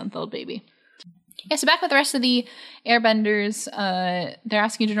like a 7-month-old baby. Yeah, so back with the rest of the airbenders, they're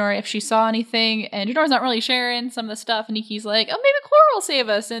asking Jinora if she saw anything, and Jinora's not really sharing some of the stuff, and Nikki's like, oh, maybe Korra will save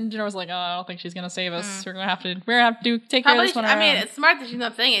us, and Jinora's like, oh, I don't think she's gonna save us. We're gonna have to take care of this one. I mean, it's smart that she's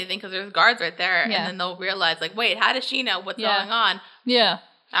not saying anything, because there's guards right there, and then they'll realize, like, wait, how does she know what's going on? Yeah.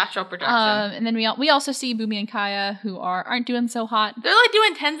 Astral projection. And then we also see Bumi and Kaya, who aren't doing so hot. They're like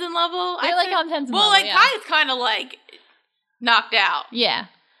doing Tenzin level. They're like on Tenzin level. Well, like Kaya's kind of like knocked out. Yeah.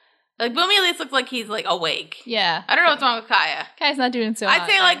 Like Bumi at least looks like he's like awake. Yeah. I don't know what's wrong with Kaya. Kaya's not doing so hot. I'd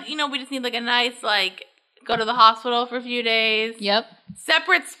say like, we just need like a nice like go to the hospital for a few days. Yep.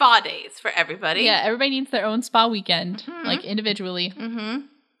 Separate spa days for everybody. Yeah, everybody needs their own spa weekend, like individually.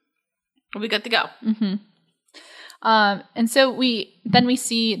 We'll be good to go. And so we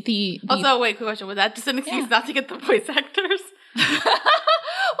see the Also, wait, quick question. Was that just an excuse not to get the voice actors?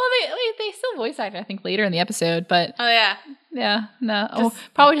 Well, they still voice act, I think, later in the episode, but... Oh, yeah. Yeah, no.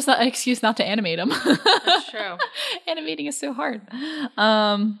 Probably just not an excuse not to animate them. That's true. Animating is so hard.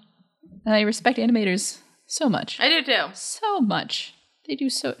 And I respect animators so much. I do, too. So much. They do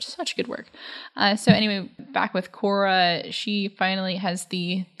such good work. So anyway, back with Korra, she finally has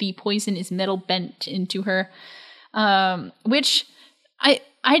the poison is metal bent into her, which...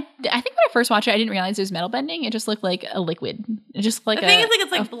 I think when I first watched it, I didn't realize it was metal bending. It just looked like a liquid. It just like the thing is, like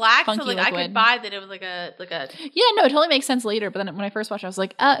it's like black, so like liquid. I could buy that it was like a. Yeah, no, it totally makes sense later. But then when I first watched it, I was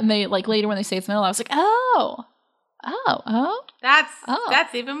like, and they like later when they say it's metal, I was like, oh.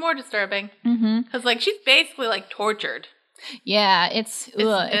 That's even more disturbing. Because like she's basically like tortured. Yeah, it's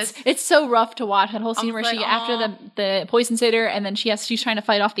so rough to watch that whole scene where she after the poison's hit her, and then she's trying to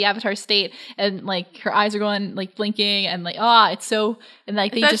fight off the Avatar state, and like her eyes are going like blinking, and like it's so, and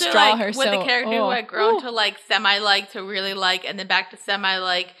like they just draw her with so the character who had grown to like semi like to really like, and then back to semi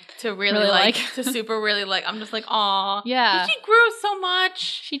like to really like to super really like. I'm just like yeah, she grew so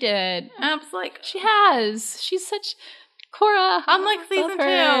much. She did. And I was like, she's such. Korra. Unlike season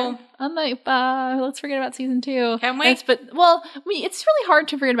 2. Unlike, let's forget about season 2. Can we? It's really hard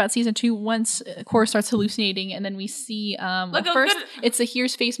to forget about season 2 once Korra starts hallucinating, and then we see, first, it's the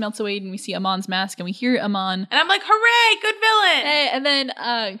Here's face melts away, and we see Amon's mask, and we hear Amon. And I'm like, hooray, good villain! And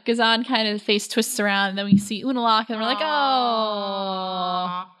then Ghazan kind of face twists around, and then we see Unalaq, and we're like,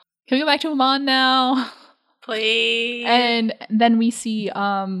 oh. Can we go back to Amon now? Please. And then we see,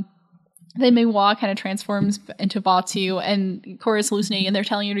 then Mei-Hua kind of transforms into Vaatu, and Korra's hallucinating, and they're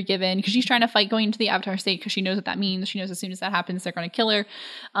telling her to give in because she's trying to fight going into the Avatar state because she knows what that means. She knows as soon as that happens, they're going to kill her,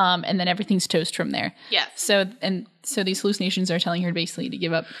 and then everything's toast from there. Yes. So these hallucinations are telling her basically to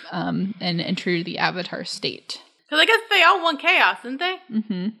give up and enter the Avatar state. Because I guess they all want chaos, didn't they?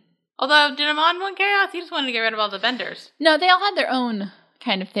 Mm-hmm. Although, did Amon want chaos? He just wanted to get rid of all the benders. No, they all had their own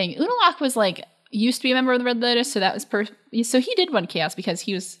kind of thing. Unalaq was like used to be a member of the Red Lotus, so that was so he did want chaos because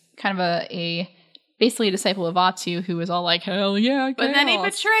he was kind of a basically a disciple of Vaatu who was all like, hell yeah, chaos. But then he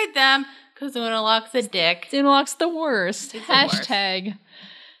betrayed them because Unalaq's a dick. Unalaq's the worst. Hashtag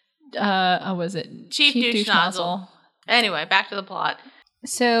was it Chief Douche Nozzle. Anyway, back to the plot.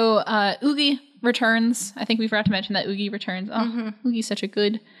 So Oogie returns. I think we forgot to mention that Oogie returns. Oogie's such a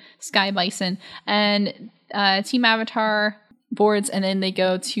good sky bison. And Team Avatar boards, and then they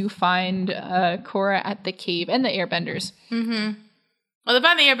go to find Korra at the cave and the airbenders. Well, they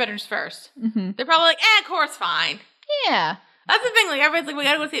find the airbenders first. They're probably like, Korra's fine. Yeah. That's the thing. Like, everybody's like, we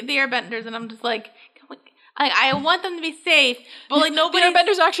gotta go see the airbenders. And I'm just like, I want them to be safe. But, like, nobody. The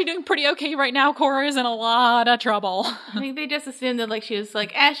airbenders are actually doing pretty okay right now. Korra is in a lot of trouble. I think they just assumed that, like, she was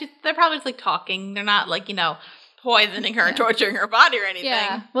like, they're probably just, like, talking. They're not, like, poisoning her, torturing her body or anything.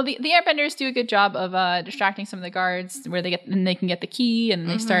 Yeah. Well, the airbenders do a good job of distracting some of the guards where they can get the key and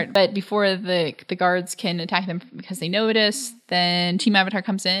they start. But before the guards can attack them because they notice, then Team Avatar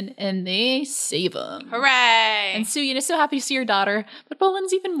comes in and they save them. Hooray! And Suyin is so happy to see her daughter, but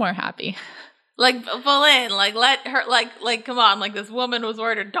Bolin's even more happy. Like, Bolin, like, let her, like, come on, like, this woman was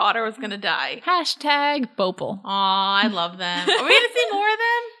worried her daughter was gonna die. Hashtag Bopal. Aw, I love them. Are we gonna see more of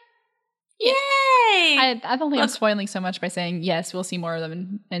them? Yeah. Yay! I don't think I'm spoiling so much by saying yes, we'll see more of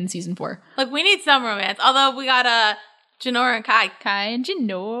them in season 4. Like, we need some romance. Although we got Jinora and Kai. Kai and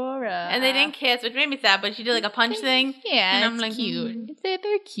Jinora. And they didn't kiss, which made me sad, but she did like a punch thing. Yeah, and it's I'm like, cute.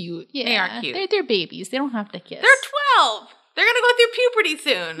 They're cute. Yeah, They are cute. They're babies. They don't have to kiss. They're 12. They're going to go through puberty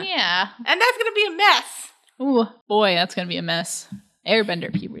soon. Yeah. And that's going to be a mess. Ooh, boy, that's going to be a mess.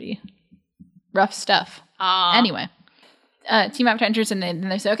 Airbender puberty. Rough stuff. Anyway. Team Avatar enters and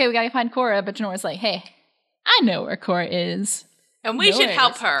they say, okay, we got to find Korra. But Janora's like, hey, I know where Korra is. And we should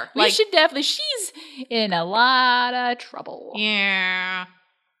help her. We should definitely. She's in a lot of trouble. Yeah.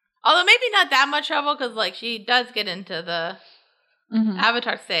 Although maybe not that much trouble because, like, she does get into the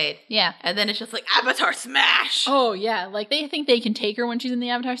Avatar state. Yeah. And then it's just like, Avatar smash! Oh, yeah. Like, they think they can take her when she's in the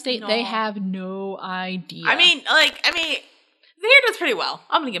Avatar state. No. They have no idea. I mean, Zahir does pretty well.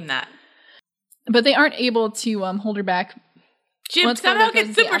 I'm going to give him that. But they aren't able to hold her back. She somehow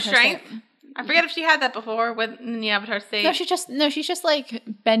gets super strength. I forget if she had that before in the Avatar state. No, she's just like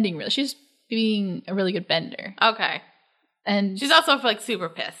bending really. She's being a really good bender. Okay. And she's also like super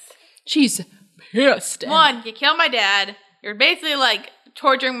pissed. She's pissed. One, you killed my dad. You're basically like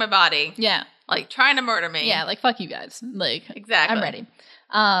torturing my body. Yeah. Like trying to murder me. Yeah, like fuck you guys. Like exactly. I'm ready.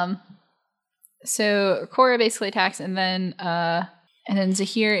 So Korra basically attacks and then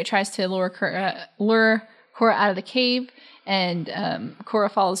Zahir tries to lure Korra out of the cave. And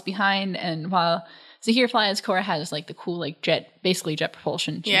Korra follows behind, and while Zahir flies, Korra has like the cool like jet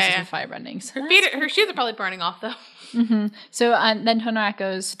propulsion. She uses her firebending. So her shoes are probably burning off though. Mm-hmm. So then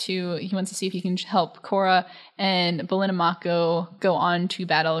Tonorak he wants to see if he can help Korra, and Bolin and Mako go on to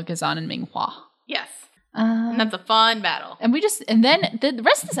battle Ghazan and Minghua. Yes. And that's a fun battle. And then the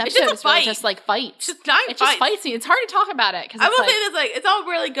rest of this episode is really just like fights. It's just fight scenes. It's hard to talk about it. I will say this, like, it's all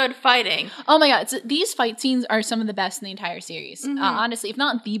really good fighting. Oh my god, these fight scenes are some of the best in the entire series. Honestly, if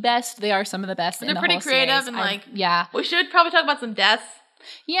not the best, they are some of the best in the whole series. They're pretty creative and yeah. We should probably talk about some deaths.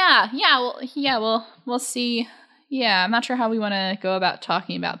 We'll see. Yeah, I'm not sure how we want to go about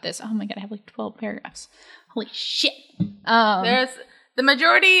talking about this. Oh my god, I have like 12 paragraphs. Holy shit. There's the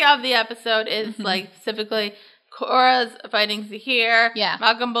majority of the episode is like specifically Korra's fighting Zahir. Yeah.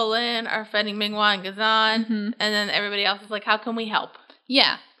 Mako and Bolin are fighting Minghua and Ghazan. And then everybody else is like, how can we help?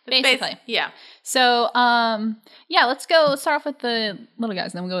 Yeah. Basically. Yeah. So, let's start off with the little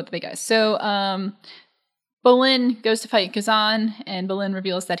guys, and then we'll go with the big guys. So, Bolin goes to fight Ghazan, and Bolin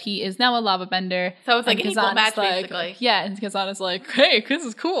reveals that he is now a lava bender. So it's like an equal match, basically. Yeah, and Ghazan is like, hey, this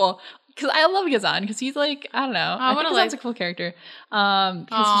is cool. Because I love Ghazan, because he's like, I don't know. I think Ghazan's a cool character.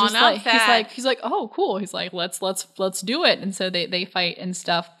 He's like, oh, cool. He's like, let's do it. And so they fight and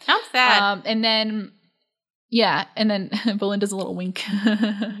stuff. I'm sad. And then Bolin does a little wink.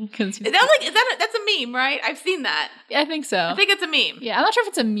 That's a meme, right? I've seen that. Yeah, I think so. I think it's a meme. Yeah, I'm not sure if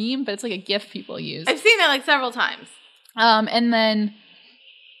it's a meme, but it's like a GIF people use. I've seen it like several times. And then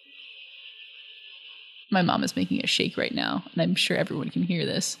my mom is making a shake right now, and I'm sure everyone can hear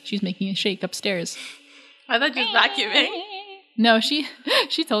this. She's making a shake upstairs. I thought she was vacuuming. No, she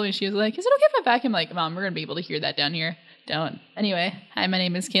told me, she was like, is it okay if I vacuum? I'm like, Mom, we're going to be able to hear that down here. Don't. Anyway, hi, my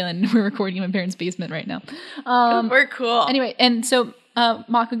name is Kaylin. We're recording in my parents' basement right now. We're cool. Anyway, and so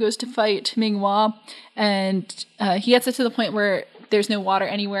Mako goes to fight Minghua, and he gets it to the point where there's no water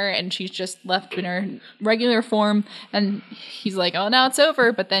anywhere, and she's just left in her regular form, and he's like, oh, now it's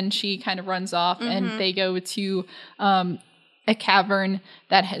over, but then she kind of runs off, and they go to a cavern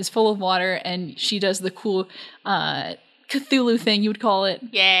that is full of water, and she does the cool Cthulhu thing, you would call it.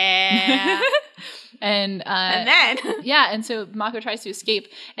 Yeah. And then and so Mako tries to escape,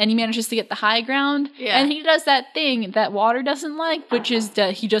 and he manages to get the high ground, and he does that thing that water doesn't like, which is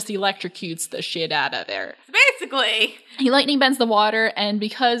that he just electrocutes the shit out of there. Basically, he lightning bends the water, and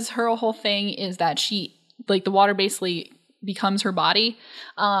because her whole thing is that she, like, the water basically becomes her body,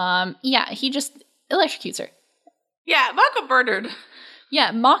 he just electrocutes her. Yeah, Mako murdered.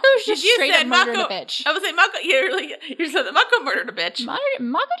 Yeah, Mako's just straight up murdered a bitch. I was like, Mako, you said that Mako murdered a bitch.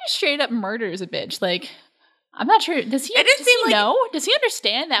 Mako just straight up murders a bitch. Like, I'm not sure. Does he like, know? Does he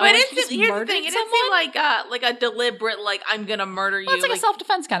understand that? But here's the thing. It didn't seem like a deliberate, like, I'm gonna murder you. Well, it's like a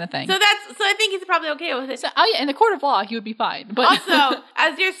self-defense kind of thing. So I think he's probably okay with it. So, in the court of law, he would be fine. But also,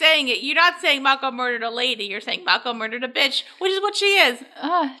 as you're saying it, you're not saying Mako murdered a lady. You're saying Mako murdered a bitch, which is what she is.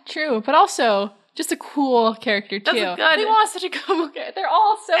 True. But also, just a cool character, too. Minghua such a cool character. They're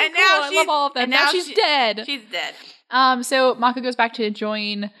all so cool. I love all of them. And now she's dead. She's dead. So Mako goes back to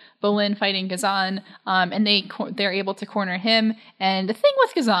join Bolin fighting Ghazan, and they're able to corner him. And the thing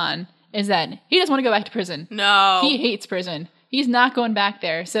with Ghazan is that he doesn't want to go back to prison. No. He hates prison. He's not going back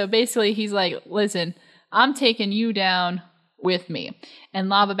there. So basically he's like, listen, I'm taking you down with me. And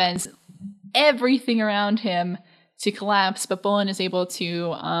lava bends everything around him collapse, but Bolin is able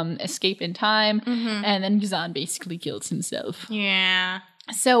to escape in time, and then Ghazan basically kills himself. Yeah.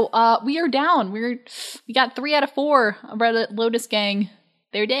 So we are down. We got 3 out of 4 of our Lotus Gang.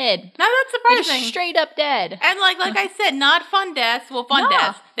 They're dead. Now that's They're surprising. just straight up dead. And like I said, not fun deaths. Well, fun No.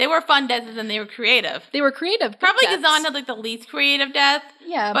 deaths. They were fun deaths and they were creative. They were creative. Probably deaths. Ghazan had like the least creative death,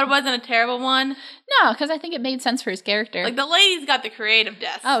 Yeah. but it wasn't a terrible one. No, because I think it made sense for his character. Like the ladies got the creative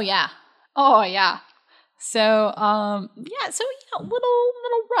deaths. Oh, yeah. Oh, yeah. So, little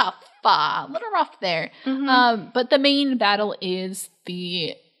rough there. But the main battle is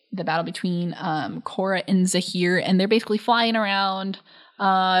the battle between Korra and Zahir, and they're basically flying around,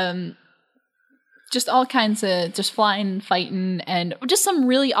 just all kinds of just flying, fighting, and just some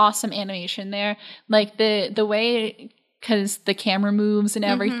really awesome animation there. Like the way, because the camera moves and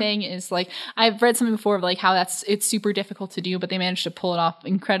everything is like, I've read something before of like how it's super difficult to do, but they managed to pull it off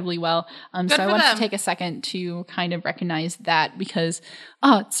incredibly well. So I wanted to take a second to kind of recognize that because,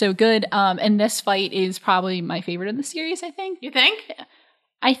 it's so good. And this fight is probably my favorite in the series, I think. You think?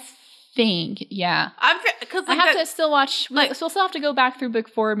 I think, yeah. Because I have to still watch, so we'll still have to go back through book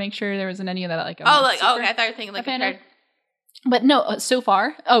 4, make sure there wasn't any of that. okay. I thought you were thinking like compared. But no, so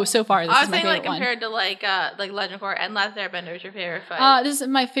far, this I was is my saying favorite like one. compared to like Legend of Korra and Last Airbender is your favorite fight. This is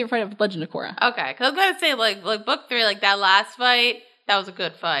my favorite fight of Legend of Korra. Okay, because I was gonna say like book 3, like that last fight, that was a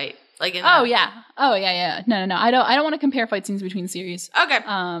good fight. Like in Oh yeah. No. I don't want to compare fight scenes between series. Okay.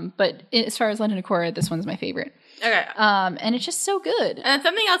 But as far as Legend of Korra, this one's my favorite. Okay. And it's just so good. And then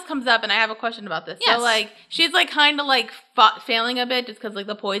something else comes up, and I have a question about this. Yes. So like she's like kind of like failing a bit just because like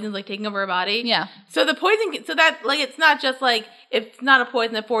the poison's like taking over her body. Yeah. So the poison, so that like it's not just like it's not a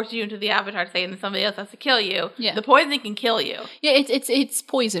poison that forces you into the Avatar state, and then somebody else has to kill you. Yeah. The poison can kill you. Yeah, it's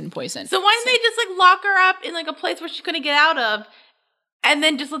poison. So why didn't they just like lock her up in like a place where she couldn't get out of, and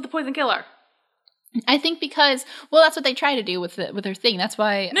then just let the poison kill her? I think because, well, that's what they try to do with her thing. That's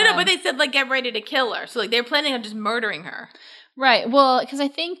why. No, but they said like get ready to kill her. So like they're planning on just murdering her. Right. Well, because I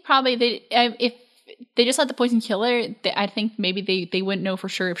think probably if they just let the poison kill her, I think maybe they wouldn't know for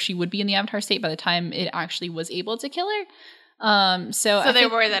sure if she would be in the Avatar state by the time it actually was able to kill her. So they're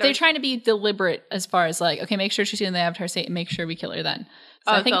worried that they're trying to be deliberate as far as like, okay, make sure she's in the Avatar state and make sure we kill her then.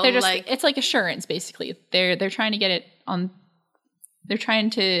 So I think they're just it's like assurance basically. They're trying to get it on. They're trying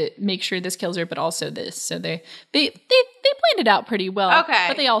to make sure this kills her, but also this. So they planned it out pretty well. Okay,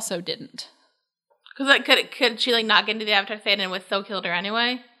 but they also didn't. Because like, could she like not get into the Avatar state and it would still killed her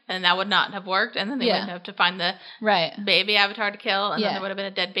anyway, and that would not have worked, and then they wouldn't have to find the baby Avatar to kill, and then there would have been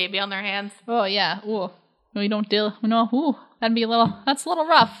a dead baby on their hands. Oh yeah. Ooh. We don't deal. No. Ooh. That's a little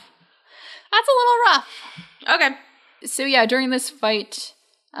rough. That's a little rough. Okay. So yeah, during this fight,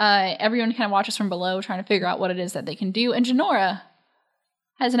 everyone kind of watches from below, trying to figure out what it is that they can do, and Jinora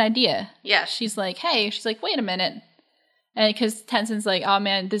has an idea. Yeah. She's like, wait a minute. And because Tenzin's like, oh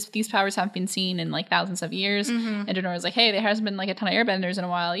man, these powers haven't been seen in like thousands of years. And Jinora's like, hey, there hasn't been like a ton of airbenders in a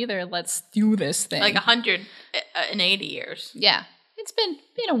while either. Let's do this thing. Like 180 years. Yeah. It's been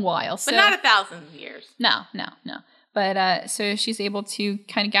a while. But not 1,000 years. No. But so she's able to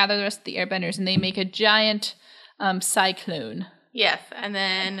kind of gather the rest of the airbenders and they make a giant cyclone. Yes, and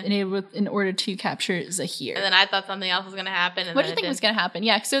then in order to capture Zahir. And then I thought something else was going to happen. What do you think was going to happen?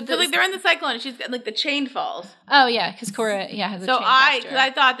 Yeah, so like they're in the cyclone, and she's got like the chain falls. Oh yeah, because Korra has a chain. So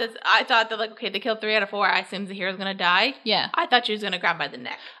I thought that like okay, they killed 3 out of 4. I assumed Zahir was going to die. Yeah, I thought she was going to grab by the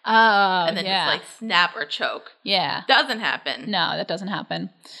neck. Oh, and then just like snap or choke. Yeah, doesn't happen. No, that doesn't happen.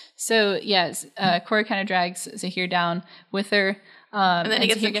 So yes, Korra kind of drags Zahir down with her, and then he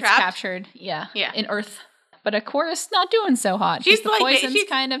gets captured. Yeah, in Earth. But Korra's not doing so hot. She's the like, poison's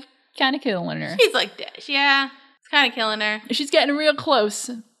kind of killing her. She's like, yeah, it's kind of killing her. She's getting real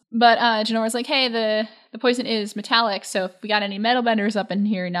close. But Jinora's like, hey, the poison is metallic, so if we got any metal benders up in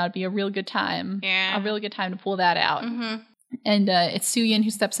here, now it'd be a real good time. Yeah. A really good time to pull that out. And it's Suyin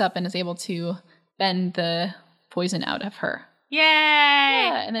who steps up and is able to bend the poison out of her. Yay!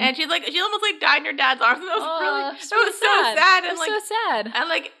 Yeah, and she almost like died in her dad's arms. And that was so sad. And so sad. And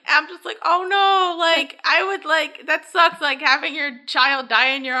like I'm just like, oh no, like I would like that sucks. Like having your child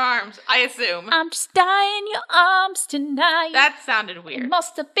die in your arms. I assume. I'm just dying in your arms tonight. That sounded weird. It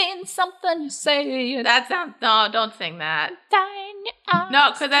must have been something you said. That sounds don't sing that. Die in your arms.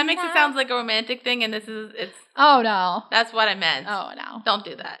 No, because that makes it sound like a romantic thing, and it's. Oh no. That's what I meant. Oh no. Don't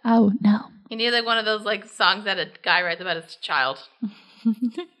do that. Oh no. You need like one of those like songs that a guy writes about his child.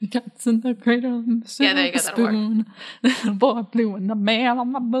 Cats in the cradle and the silver there you go, spoon. The boy blue and the man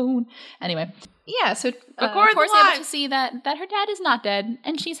on the moon. Anyway, yeah. So Korra's able to see that her dad is not dead,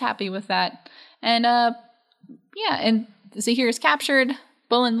 and she's happy with that. And and Zahir is captured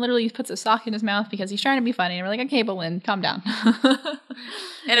Bolin literally puts a sock in his mouth because he's trying to be funny. And we're like, okay, Bolin, calm down.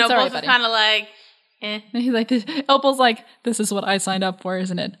 And Opal's just kind of like, eh. And he's like, Opal's like, this is what I signed up for,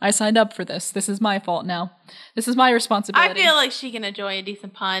 isn't it? I signed up for this. This is my fault now. This is my responsibility. I feel like she can enjoy a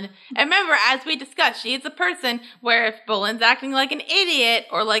decent pun. And remember, as we discussed, she is a person where if Bolin's acting like an idiot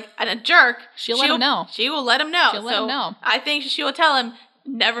or like a jerk, she'll let him know. She will let him know. She'll let him know. I think she will tell him,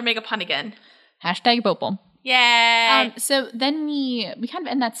 never make a pun again. Hashtag Bopal. Yay! So then we kind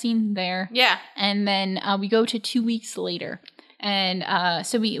of end that scene there. Yeah. And then we go to 2 weeks later. And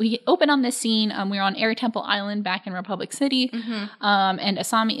so we open on this scene. We're on Air Temple Island back in Republic City. Mm-hmm. And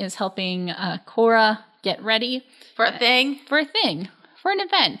Asami is helping Korra get ready. For a thing? For a thing. For an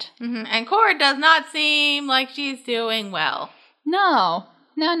event. Mm-hmm. And Korra does not seem like she's doing well. No.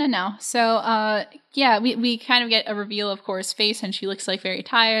 So, yeah, we kind of get a reveal of Korra's face, and she looks like very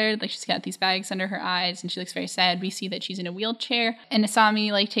tired. Like she's got these bags under her eyes, and she looks very sad. We see that she's in a wheelchair, and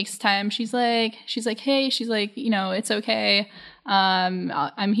Asami like takes time. She's like, hey, she's like, you know, it's okay.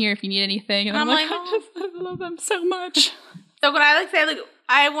 I'm here if you need anything. And I'm like, I love them so much. So when I say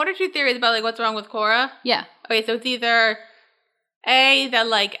I have one or two theories about like what's wrong with Korra. Yeah. Okay, so it's either A, that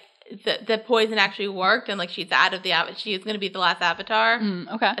like the poison actually worked and like she's out of the she is going to be the last Avatar.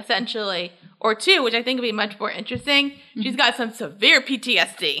 Okay. Essentially. Or two, which I think would be much more interesting, she's got some severe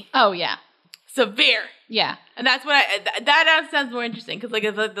PTSD. Oh, yeah. Severe. Yeah. And that's what that sounds more interesting because like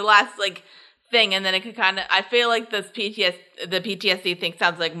it's like the last like thing, and then it could kind of, I feel like the PTSD thing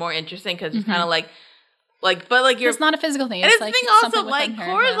sounds like more interesting because it's kind of like, but like you're. It's not a physical thing. And it's like thing also like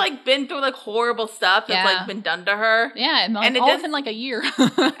Korra's like been through like horrible stuff that's like been done to her. Yeah, and it all does, within like a year. And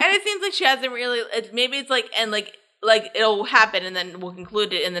it seems like she hasn't really. Maybe it's like and like it'll happen, and then we'll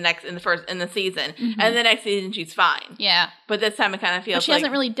conclude it in the season, and the next season she's fine. Yeah, but this time it kind of feels. But she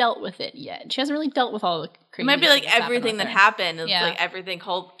hasn't really dealt with it yet. She hasn't really dealt with all the crazy. It might be like everything that happened. It's like everything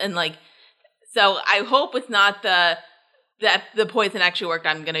whole and like. So I hope it's not that the poison actually worked.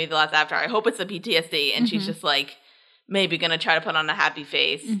 I'm going to be the last Avatar. I hope it's the PTSD, and she's just like maybe going to try to put on a happy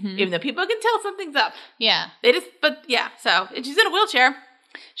face, even though people can tell something's up. Yeah, So she's in a wheelchair.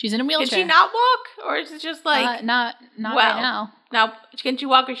 She's in a wheelchair. Can she not walk, or is it just like not well, right now? Now, can she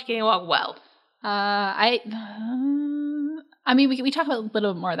walk, or she can't walk well? I mean, we talk about a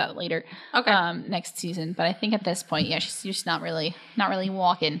little more of that later. Okay. Next season, but I think at this point, she's just not really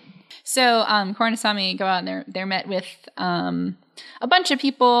walking. So, Korra and Asami go out and they're met with a bunch of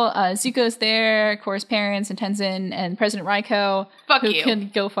people. Zuko's there, Korra's parents, and Tenzin, and President Raiko. Who can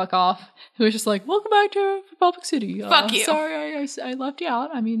go fuck off. Who was just like, welcome back to Republic City. Fuck you. Sorry, I left you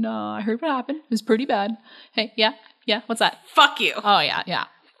out. I mean, I heard what happened. It was pretty bad. Hey, yeah, what's that? Fuck you. Oh, yeah.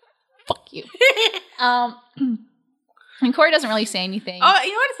 Fuck you. And Korra doesn't really say anything. Oh,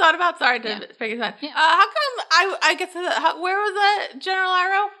 you know what I thought about? Sorry to break your time. Yeah. How come I guess where was that General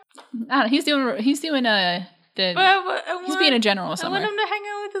Arrow? I don't know. He's doing he's being a general somewhere. I want him to hang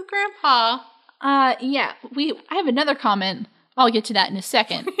out with his grandpa. Yeah. I have another comment. I'll get to that in a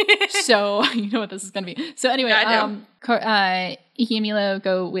second. So you know what this is going to be. So anyway, Iki and Milo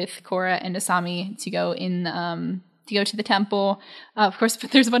go with Korra and Asami to go in to go to the temple. Of course,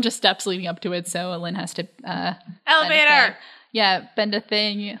 there's a bunch of steps leading up to it, so Lynn has to elevator. Bend a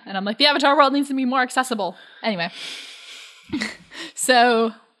thing, and I'm like, the Avatar world needs to be more accessible. Anyway,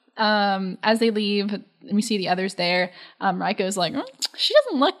 so as they leave, we see the others there. Raiko's like, she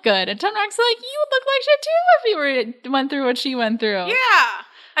doesn't look good, and Tundrak's like, you would look like shit too if you went through what she went through. Yeah,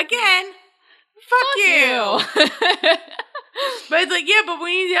 again, fuck you. But it's like, but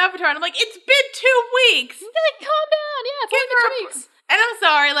we need the Avatar. And I'm like, it's been 2 weeks. Like, calm down. Yeah, it's only been 2 weeks. And I'm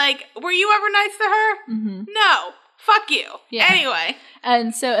sorry, like, were you ever nice to her? Mm-hmm. No. Fuck you. Yeah. Anyway.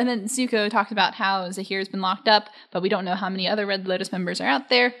 And then Zuko talked about how Zahir's been locked up, but we don't know how many other Red Lotus members are out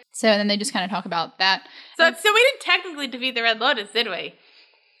there. So then they just kind of talk about that. So we didn't technically defeat the Red Lotus, did we?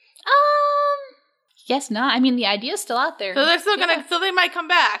 Guess not. I mean, the idea's still out there. So they're still gonna, so they might come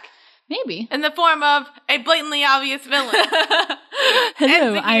back. Maybe. In the form of a blatantly obvious villain.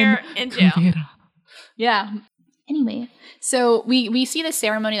 Hello, I'm in jail. Yeah. Anyway, so we see the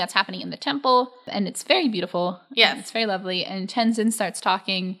ceremony that's happening in the temple, and it's very beautiful. Yes. It's very lovely. And Tenzin starts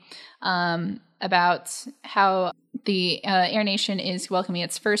talking about how the Air Nation is welcoming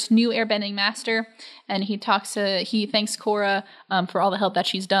its first new airbending master, and he thanks Korra for all the help that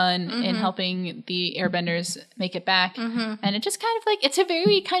she's done in helping the airbenders make it back. And it just kind of like, it's a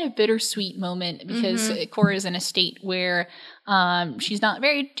very kind of bittersweet moment because Korra is in a state where she's not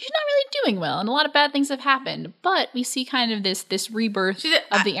really doing well, and a lot of bad things have happened, but we see kind of this rebirth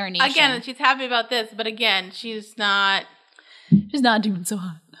of the Air Nation. Again, she's happy about this, but again, she's not doing so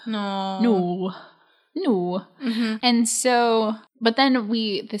hot. No. And so But then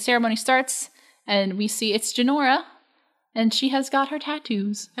the ceremony starts, and we see it's Jinora, and she has got her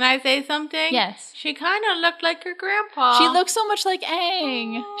tattoos. Can I say something? Yes. She kind of looked like her grandpa. She looks so much like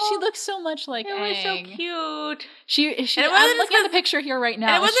Aang. Aw. She looks so much like It Aang. was so cute. I'm looking at the picture here right now.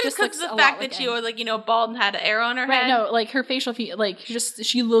 And it wasn't just just because looks of a the fact lot that like she Aang. was, like, you know, bald and had an arrow on her Right, head. no, like her facial like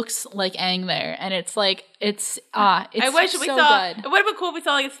she looks like Aang there, and it's like it's I wish so we saw. good. It would have been cool if we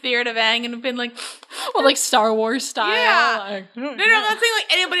saw like a spirit of Aang and been like, Well, like Star Wars style. Yeah. Like, no, I'm not saying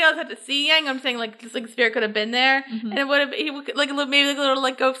like anybody else had to see Aang. I'm saying like just like spirit could have been there, and it would have he would, like a little, maybe like a little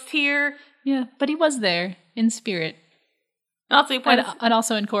like ghost here. Yeah, but he was there in spirit, And also, you pointed, and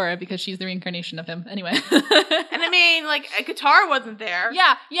also in Korra because she's the reincarnation of him. Anyway. and I mean, like Katara wasn't there.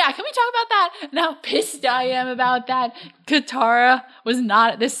 Yeah. Can we talk about that? And how pissed I am about that. Katara was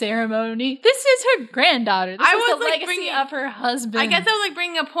not at the ceremony. This is her granddaughter. This I is was, the like, legacy bringing- of her husband. I guess I was like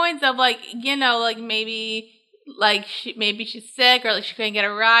bringing up points of like, you know, like maybe like maybe she's sick or like she couldn't get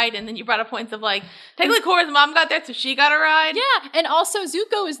a ride, and then you brought up points of like technically Korra's mom got there, so she got a ride. Yeah, and also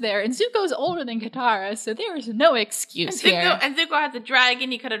Zuko is there, and Zuko's older than Katara, so there is no excuse here. And Zuko has a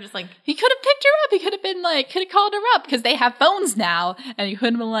dragon. He could have just like He could have picked her up. He could have been like, could have called her up because they have phones now, and he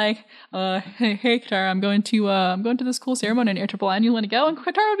could have been like, hey Katara, I'm going to this cool ceremony in Air Triple and you want to go? And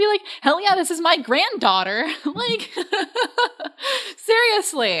Katara would be like, hell yeah, this is my granddaughter. Like,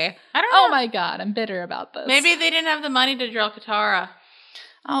 seriously. I don't know. Oh my god, I'm bitter about this. Maybe they didn't have the money to drill Katara.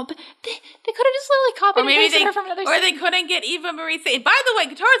 Oh, but they could have just literally copied Or and maybe pasted they, her from another or they couldn't get Eva Marie Saint. By the way,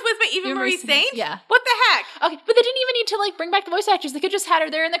 Katara's voiced by Eva Marie Saint? Yeah. What the heck? Okay, but they didn't even need to like bring back the voice actors. They could just had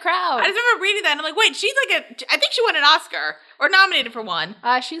her there in the crowd. I just remember reading that and I'm like, wait, she's like I think she won an Oscar or nominated for one.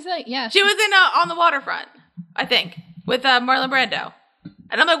 She's like, yeah. She was in On the Waterfront, I think, with Marlon Brando.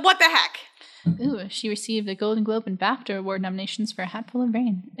 And I'm like, what the heck? Ooh, she received a Golden Globe and BAFTA Award nominations for A Hatful of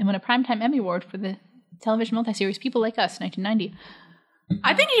Rain and won a Primetime Emmy Award for the television multi-series People Like Us, 1990.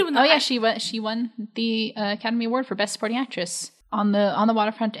 I think she was. Oh yeah, she won the Academy Award for Best Supporting Actress on the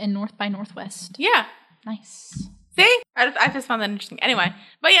Waterfront and North by Northwest. Yeah. Nice. See? I just found that interesting. Anyway.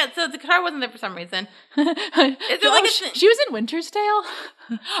 But yeah, so the Katara wasn't there for some reason. Is there like she was in Winter's Tale?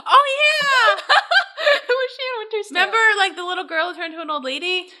 Oh yeah! Was she in Winter's Tale? Remember like the little girl who turned to an old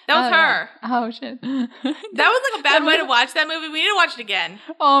lady? That was her. Yeah. Oh shit. That was like a bad way to watch that movie. We need to watch it again.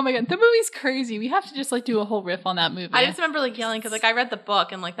 Oh my god, the movie's crazy. We have to just like do a whole riff on that movie. I just remember like yelling because like I read the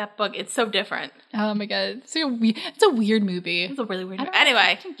book and like that book, it's so different. Oh my god, it's a weird movie. It's a really weird movie. I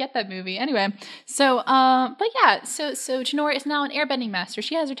Anyway. didn't get that movie. Anyway, so but yeah, so Jinora is now an airbending master.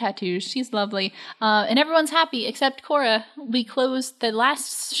 She has her tattoos. She's lovely, and everyone's happy except Korra. We close the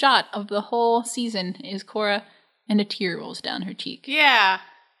last shot of the whole season is Korra, and a tear rolls down her cheek. Yeah.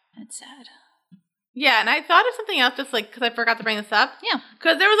 That's sad. Yeah, and I thought of something else just like because I forgot to bring this up. Yeah,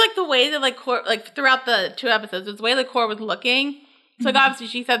 because there was like the way that like Korra, like throughout the 2 episodes, was the way that Korra was looking. So like obviously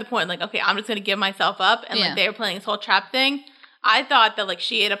she said the point like, okay, I'm just gonna give myself up, and like they were playing this whole trap thing. I thought that like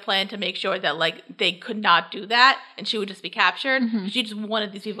she had a plan to make sure that like they could not do that, and she would just be captured. She just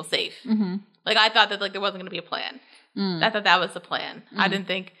wanted these people safe. Like I thought that like there wasn't gonna be a plan. I thought that was the plan. I didn't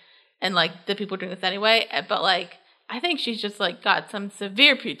think, and like the people were doing this anyway. But like I think she's just like got some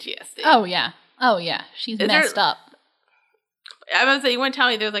severe PTSD. Oh yeah, she's messed up. I was gonna say you wouldn't tell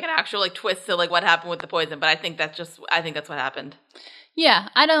me there's like an actual like twist to like what happened with the poison, but I think that's what happened. Yeah,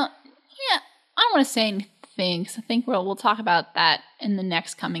 I don't want to say anything because I think we'll talk about that in the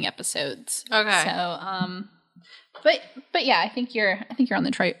next coming episodes. Okay. So but yeah, I think you're on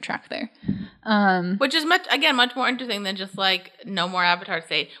the track there. Which is much more interesting than just like no more Avatar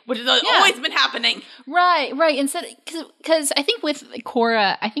state, which has always been happening. Right. Instead, because I think with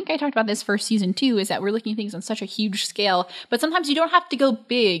Korra, I think I talked about this for season 2, is that we're looking at things on such a huge scale, but sometimes you don't have to go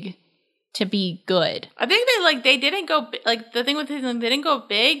big to be good. I think they didn't go like the thing with season, they didn't go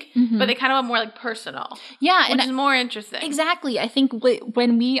big, but they kind of went more like personal. Yeah, which is more interesting. Exactly. I think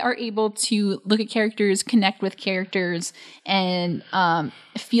when we are able to look at characters, connect with characters, and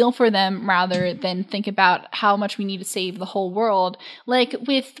feel for them rather than think about how much we need to save the whole world. Like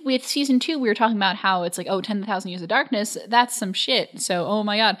with season 2, we were talking about how it's like, 10,000 years of darkness, that's some shit. So, oh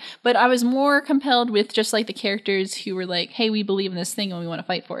my god. But I was more compelled with just like the characters who were like, hey, we believe in this thing and we want to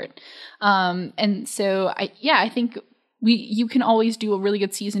fight for it. And so I think you can always do a really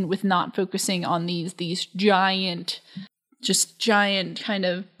good season with not focusing on these giant kind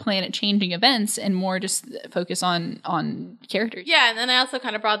of planet changing events and more just focus on characters. Yeah, and then I also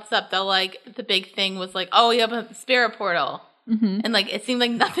kind of brought this up though, like the big thing was like, oh, you have a spirit portal. And like it seemed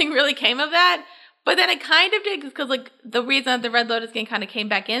like nothing really came of that. But then it kind of did because like the reason that the Red Lotus gang kind of came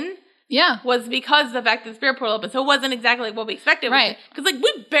back in Yeah. was because of the fact that the spirit portal opened. So it wasn't exactly like what we expected. Right. Because like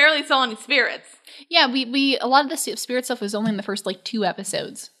we barely saw any spirits. Yeah, we a lot of the spirit stuff was only in the first like 2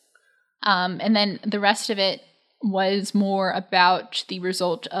 episodes. And then the rest of it was more about the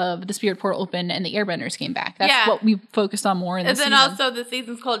result of the spirit portal open and the airbenders came back. That's what we focused on more in this season. And then also the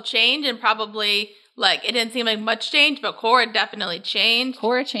season's called Change, and probably like it didn't seem like much change, but Korra definitely changed.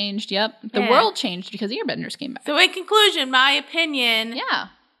 Korra changed, yep. The world changed because the airbenders came back. So in conclusion, my opinion,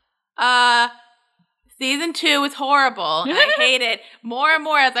 season 2 is horrible. And I hate it more and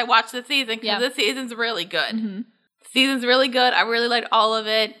more as I watch the season because this season's really good. Mm-hmm. Season's really good. I really liked all of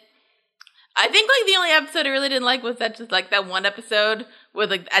it. I think like the only episode I really didn't like was that just like that one episode with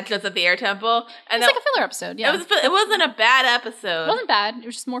like just at the air temple. And it's like a filler episode. Yeah, it wasn't a bad episode. It wasn't bad. It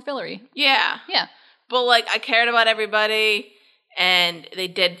was just more fillery. Yeah. But like I cared about everybody, and they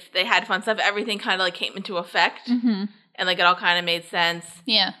had fun stuff. Everything kind of like came into effect, and like it all kind of made sense.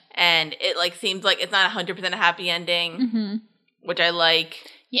 Yeah. And it like seems like it's not 100% a happy ending, which I like.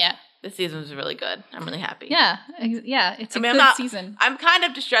 Yeah. This season was really good. I'm really happy. Yeah, it's a good season. I'm kind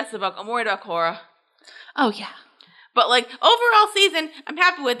of distressed about. I'm worried about Korra. Oh yeah, but like overall season, I'm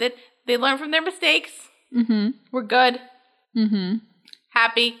happy with it. They learn from their mistakes. We're good.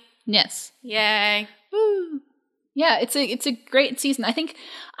 Happy. Yes. Yay. Woo. Yeah, it's a great season. I think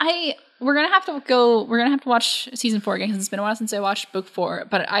we're gonna have to watch season 4 again because it's been a while since I watched book 4.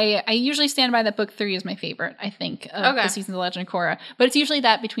 But I usually stand by that book 3 is my favorite. I think of the seasons of Legend of Korra. But it's usually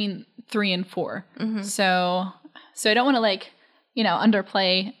that between 3 and 4. So I don't want to like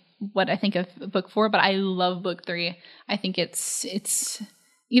underplay what I think of book 4, but I love book 3. I think it's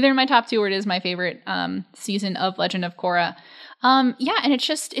either in my top 2 or it is my favorite season of Legend of Korra. And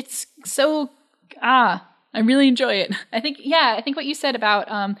it's so I really enjoy it. I think what you said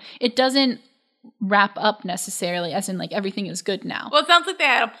about it doesn't wrap up necessarily, as in like everything is good now. Well, it sounds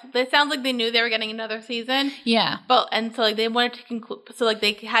like they knew they were getting another season. Yeah. But and so like they wanted to conclude, so like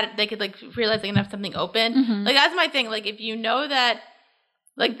they could like realize they can have something open. Like that's my thing. Like if you know that,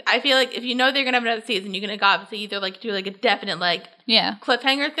 like I feel like if you know they're gonna have another season, you're gonna obviously either like do like a definite like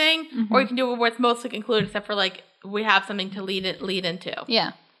cliffhanger thing, or you can do it where it's mostly concluded, except for like we have something to lead into.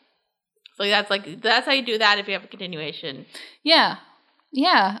 Yeah. So that's how you do that if you have a continuation. Yeah.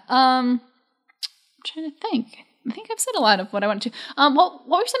 I'm trying to think. I think I've said a lot of what I wanted to. What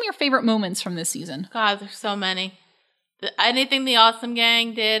were some of your favorite moments from this season? God, there's so many. Anything the Awesome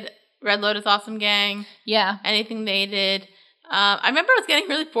Gang did, Red Lotus Awesome Gang. Yeah. Anything they did. I remember I was getting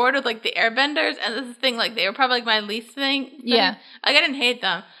really bored with like the Airbenders, and this is the thing, like they were probably like my least thing. Yeah. Like I didn't hate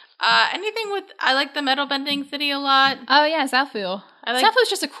them. Anything with, I like the Metal Bending City a lot. Oh yeah, Zafu. Zafu's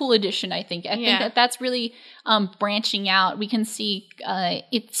just a cool addition, I think. I think that's really branching out. We can see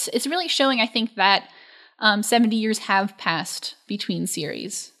it's really showing, I think, that 70 years have passed between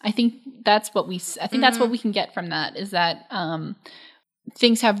series. I think that's what that's what we can get from that, is that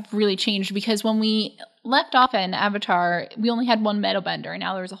things have really changed, because when we left off in Avatar, we only had one metal bender, and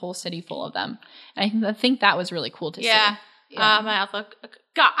now there's a whole city full of them. And I think that was really cool to see. Yeah. I also,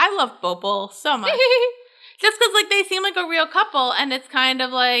 God, I love Bopal so much. Just because, like, they seem like a real couple, and it's kind of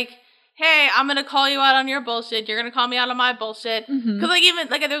like, hey, I'm going to call you out on your bullshit. You're going to call me out on my bullshit. Because, like, even,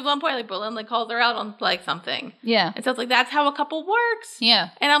 like, there's one point, like, Berlin, like, calls her out on, like, something. Yeah. And so it's like, that's how a couple works. Yeah.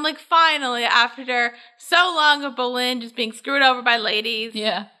 And I'm like, finally, after so long of Berlin just being screwed over by ladies.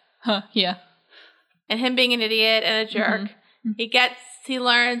 Yeah. Yeah. And him being an idiot and a jerk. He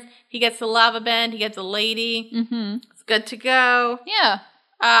learns, he gets the lava bend, he gets a lady. It's good to go. Yeah.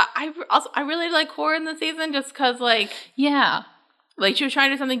 I really like Korra in the season, just because, like... Yeah. Like, she was trying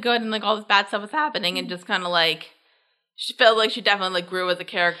to do something good, and, like, all this bad stuff was happening, and just kind of, like... She felt like she definitely, like, grew as a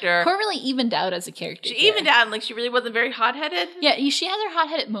character. Korra really evened out as a character. She evened out, and, like, she really wasn't very hot-headed. Yeah, she has her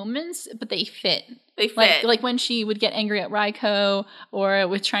hot-headed moments, but they fit. They fit. Like when she would get angry at Raiko, or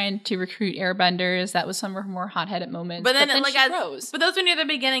with trying to recruit airbenders, that was some of her more hot-headed moments. But then like, she grows. But those were near the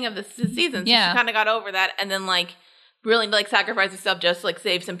beginning of the season, so she kind of got over that, and then, like... really, like, sacrifice herself just to, like,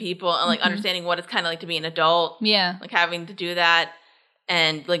 save some people, and, like, understanding what it's kind of like to be an adult. Yeah. Like, having to do that,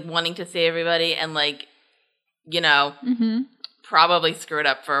 and, like, wanting to save everybody, and, like, you know, probably screwed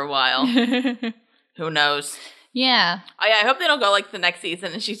up for a while. Who knows? Yeah. I hope they don't go, like, the next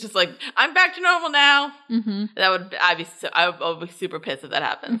season, and she's just like, I'm back to normal now. I'd be super pissed if that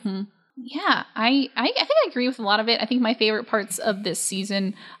happens. Yeah, I think I agree with a lot of it. I think my favorite parts of this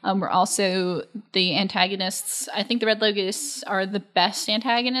season were also the antagonists. I think the Red Lotus are the best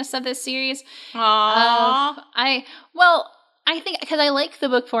antagonists of this series. Aww. I think, because I like the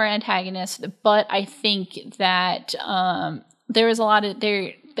book 4 antagonist, but I think that there is a lot of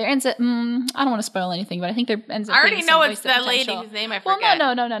there ends up, I don't want to spoil anything, but I think there ends up I already being know some it's wasted that lady potential. whose name I Well, forget.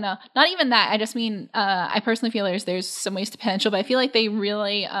 no. Not even that. I just mean, I personally feel there's some wasted potential, but I feel like they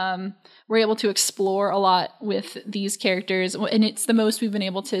really were able to explore a lot with these characters, and it's the most we've been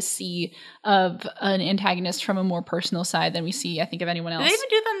able to see of an antagonist from a more personal side than we see, I think, of anyone else. Did they even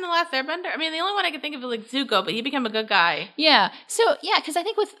do that in The Last Airbender? I mean, the only one I could think of is like Zuko, but he became a good guy. Yeah. So, yeah, because I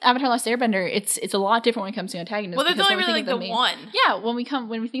think with Avatar Last Airbender, it's a lot different when it comes to antagonists. Well, there's because only when we really think like of the one. Yeah,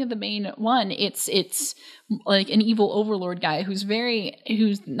 when we think of the main one, it's like an evil overlord guy who's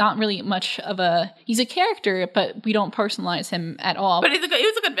not really much of he's a character, but we don't personalize him at all. But he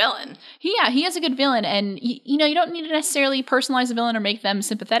was a good villain. He is a good villain, and you don't need to necessarily personalize a villain or make them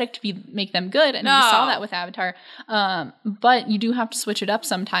sympathetic to make them good. And we saw that with Avatar, but you do have to switch it up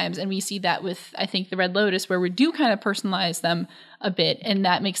sometimes, and we see that with, I think, the Red Lotus, where we do kind of personalize them a bit, and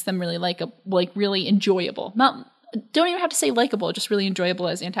that makes them really really enjoyable. Don't even have to say likable, just really enjoyable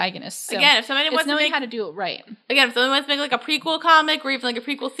as antagonists. So Again, if somebody wants to knowing make how to do it right. Again, if someone wants to make like a prequel comic or even like a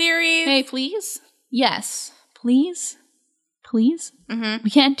prequel series. Hey, please, yes, please. Mm-hmm. We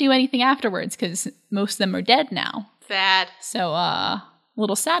can't do anything afterwards because most of them are dead now. Sad. So, a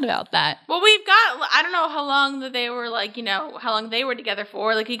little sad about that. Well, we've got, I don't know how long that they were like, how long they were together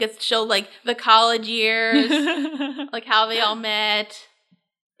for. Like, he gets to show like the college years, like how they all met.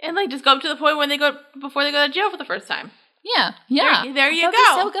 And like just go up to the point before they go to jail for the first time. Yeah. There you go.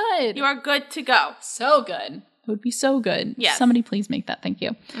 That would be so good. You are good to go. So good. It would be so good. Yes. Somebody please make that. Thank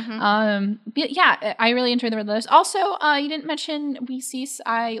you. Mm-hmm. But yeah, I really enjoyed the Red Lotus. Also, you didn't mention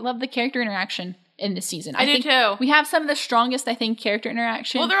I love the character interaction in this season. I do think too. We have some of the strongest, I think, character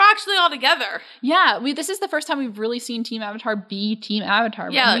interaction. Well, they're actually all together. Yeah, this is the first time we've really seen Team Avatar be Team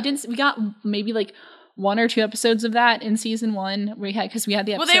Avatar. Yeah. We got maybe like 1 or 2 episodes of that in season 1. Because we had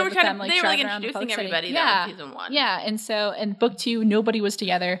the episode with them they were like around introducing everybody yeah. in season 1. Yeah, and book 2, nobody was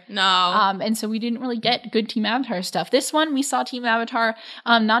together. No. And so we didn't really get good Team Avatar stuff. This one, we saw Team Avatar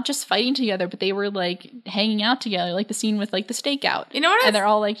not just fighting together, but they were like hanging out together, like the scene with like the stakeout. You know what? And they're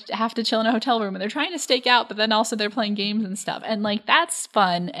all like have to chill in a hotel room, and they're trying to stake out, but then also they're playing games and stuff. And like that's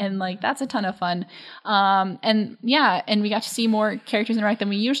fun, and like that's a ton of fun. And we got to see more characters interact than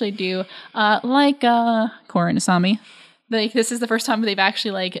we usually do, like Korra and Asami. Like this is the first time they've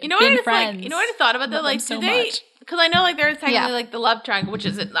actually like been friends. Like, you know what I thought about that? Like, so do they? Because I know like there's technically like the love triangle, which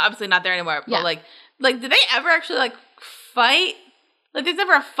is obviously not there anymore. But like, did they ever actually like fight? Like, there's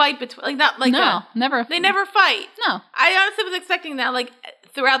never a fight between, like, not like never. They never fight. No, I honestly was expecting that, like,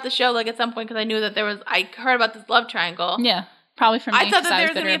 throughout the show, like at some point, because I knew that I heard about this love triangle. Yeah, probably from. I thought that there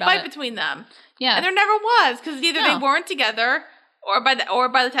was gonna be a fight between them. Yeah, and there never was, because either they weren't together, or by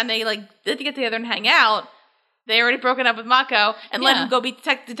the time they like did get together and hang out, they already broken up with Mako and let him go be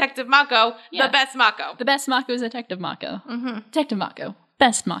Detective Mako, the best Mako. The best Mako is Detective Mako. Mm-hmm. Detective Mako,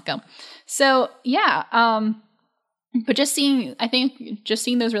 best Mako. So yeah, but just seeing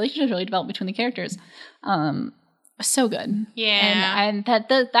those relationships really develop between the characters, so good. Yeah, and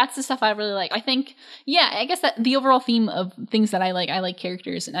that's the stuff I really like. I think, I guess that the overall theme of things that I like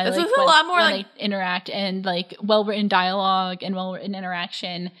characters, and I this like is a lot more when like they interact, and like well written dialogue and well written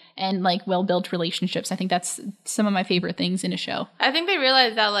interaction and like well built relationships. I think that's some of my favorite things in a show. I think they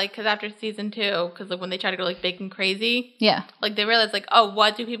realized that like because after season 2, because like when they try to go like big and crazy, like they realized like, oh,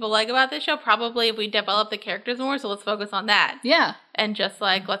 what do people like about this show? Probably if we develop the characters more, so let's focus on that. Yeah. And just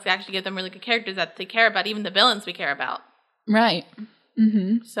like, let's actually give them really good characters that they care about, even the villains we care about. Right.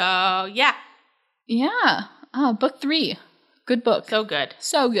 Mm-hmm. So, yeah. Yeah. Book 3. Good book. So good.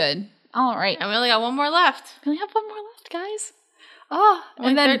 So good. All right. And we only got one more left. We only have one more left, guys.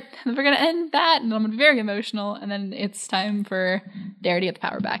 And then we're going to end that, and I'm going to be very emotional, and then it's time for Dare to get the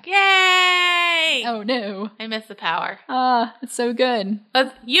power back. Yay! Oh, no. I miss the power. It's so good.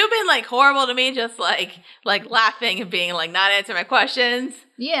 You've been, like, horrible to me, just, like laughing and being, like, not answering my questions.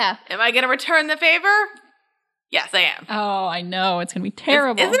 Yeah. Am I going to return the favor? Yes, I am. Oh, I know. It's going to be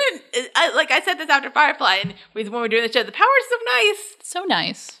terrible. Isn't it? I said this after Firefly, and when we were doing the show, the power is so nice. So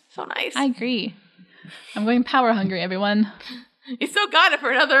nice. So nice. I agree. I'm going power hungry, everyone. You still got it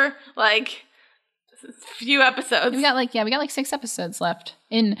for another, like, few episodes. We got like 6 episodes left.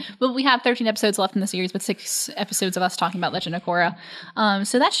 We have 13 episodes left in the series, but 6 episodes of us talking about Legend of Korra.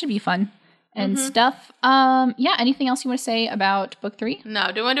 So that should be fun and stuff. Anything else you want to say about book 3?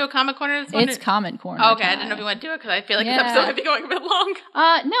 No. Do you want to do a comment corner this one? It's comment corner. Okay, I didn't know if you want to do it because I feel like this episode might be going a bit long.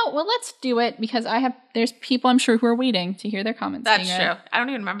 No, well, let's do it because there's people I'm sure who are waiting to hear their comments. That's true. I don't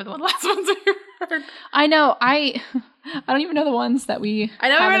even remember the last ones we heard. I know. I don't even know the ones that we I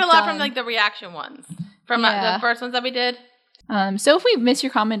know we read a lot from like the reaction ones. From the first ones that we did. So if we miss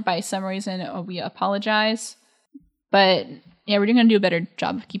your comment by some reason, we apologize. But Yeah, we're going to do a better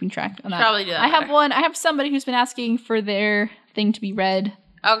job of keeping track on that. Probably do that I have better. one. I have somebody who's been asking for their thing to be read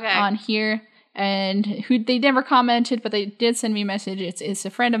Okay. on here, and who they never commented, but they did send me a message. It's a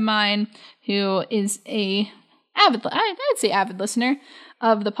friend of mine who is a I'd say avid listener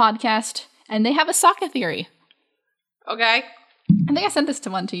of the podcast, and they have a Sokka theory. Okay. I think I sent this to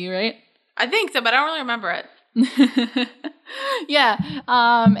one to you, right? I think so, but I don't really remember it. Yeah.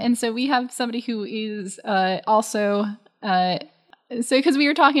 And so we have somebody who is also so because we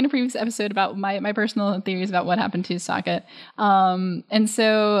were talking in a previous episode about my personal theories about what happened to Sokka. And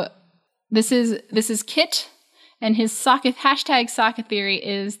so this is Kit, and his Sokka theory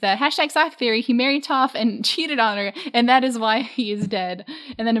is that Sokka theory, he married Toph and cheated on her, and that is why he is dead.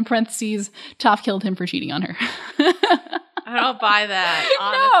 And then in parentheses, Toph killed him for cheating on her. I don't buy that,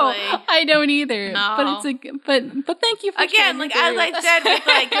 honestly. No, I don't either. No. But thank you for again, like as I said,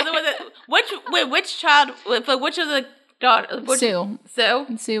 with like which of the daughter? Sue.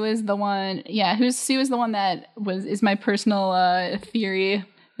 Sue is the one. Yeah, Sue is the one that is my personal theory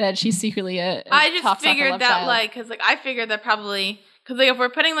that she's secretly a I just figured that child. like because like I figured that probably because like if we're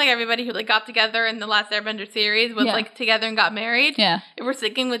putting like everybody who like got together in the last Airbender series was like together and got married. Yeah. If we're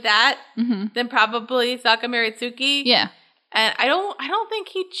sticking with that, then probably Sokka married Suki. Yeah. And I don't think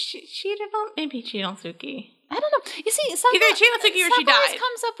he cheated on. Maybe he cheated on Suki. I don't know. You see, Sokka, either cheated on Suki or she Sokka always died.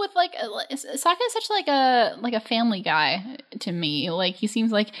 comes up with like Sokka is such like a family guy to me. Like he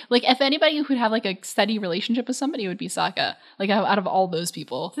seems like if anybody who would have like a steady relationship with somebody, it would be Sokka. Like out of all those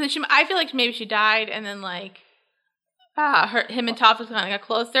people. So then I feel like maybe she died, and then like him and Toph kind of got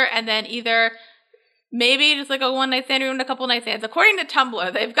closer, and then either maybe just like a one night stand or even a couple night stands. According to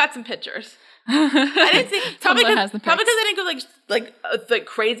Tumblr, they've got some pictures. I didn't see probably because I didn't go like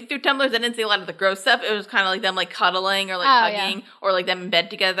crazy through Tumblr. I didn't see a lot of the gross stuff. It was kind of like them like cuddling or like hugging or like them in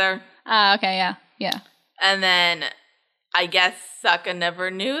bed together. Okay, yeah. And then I guess Sokka never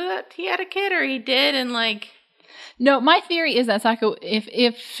knew that he had a kid, or he did, and like. No, my theory is that Sokka,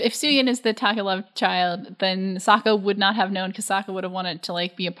 if Suyin is the Taka love child, then Sokka would not have known because Sokka would have wanted to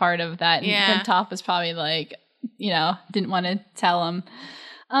like be a part of that. And then Toph was probably like, didn't want to tell him.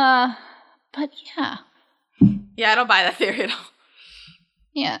 But yeah. Yeah, I don't buy that theory at all.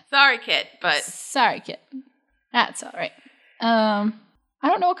 Yeah. Sorry, Kit, but. Sorry, Kit. That's all right. I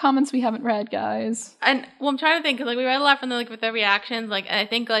don't know what comments we haven't read, guys. And I'm trying to think because like we read a lot from the like with the reactions, like, and I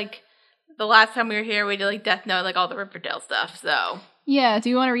think like the last time we were here we did like Death Note, like all the Riverdale stuff. So yeah, do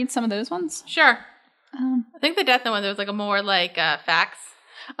you want to read some of those ones? Sure. I think the Death Note one there was like a more like facts.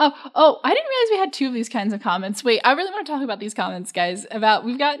 Oh! I didn't realize we had two of these kinds of comments. Wait, I really want to talk about these comments, guys.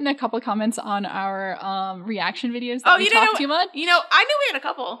 We've gotten a couple of comments on our reaction videos that we talk too much. I knew we had a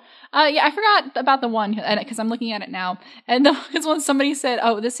couple. Yeah, I forgot about the one because I'm looking at it now, and this one somebody said,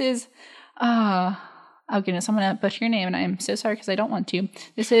 "Oh, this is oh goodness, I'm gonna butcher your name, and I'm so sorry because I don't want to.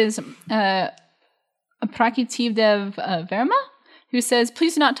 This is Prakitivdev Verma, who says,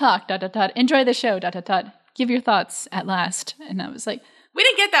 "Please do not talk. ... Enjoy the show. ... Give your thoughts at last." And I was like. We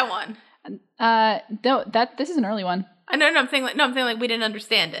didn't get that one. No, this is an early one. No, I'm saying like we didn't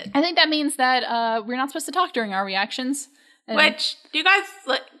understand it. I think that means that we're not supposed to talk during our reactions. Which do you guys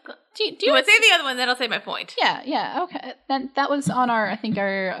like? Do you want to say the other one? Then I'll say my point. Yeah, okay. That was on our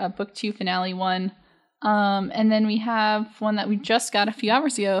book 2 finale one. And then we have one that we just got a few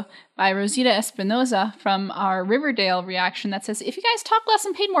hours ago by Rosita Espinoza from our Riverdale reaction that says, if you guys talk less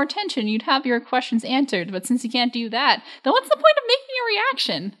and paid more attention, you'd have your questions answered. But since you can't do that, then what's the point of making a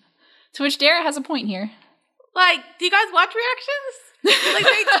reaction? To which Dara has a point here. Like, do you guys watch reactions? Like,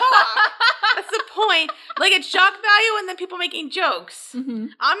 they talk. That's the point. Like, it's shock value and then people making jokes. Mm-hmm.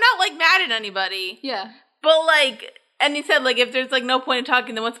 I'm not, like, mad at anybody. Yeah. But, like... And he said, like, if there's, like, no point in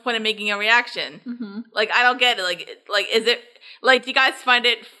talking, then what's the point of making a reaction? Mm-hmm. Like, I don't get it. Like, is it, like, do you guys find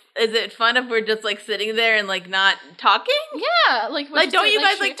it, is it fun if we're just, like, sitting there and, like, not talking? Yeah. Like don't you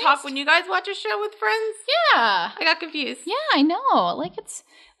guys, like, talk when you guys watch a show with friends? Yeah. I got confused. Yeah, I know. Like, it's,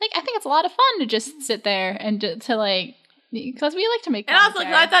 like, I think it's a lot of fun to just sit there and to like, because we like to make commentary.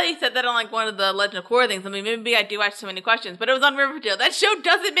 And also, I thought he said that on, like, one of the Legend of Korra things. I mean, maybe I do watch so many questions, but it was on Riverdale. That show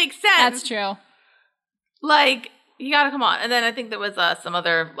doesn't make sense. That's true. Like... You gotta come on. And then I think there was some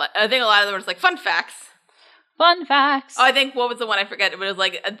other, I think a lot of them was like fun facts. Fun facts. Oh, I think, what was the one I forget? It was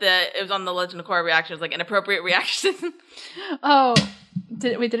like, it was on the Legend of Korra reaction. It was like inappropriate reaction. Oh,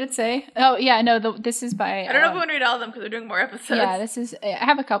 did it say? Oh, yeah, no, this is by. I don't know if we want to read all of them because we're doing more episodes. Yeah, this is, I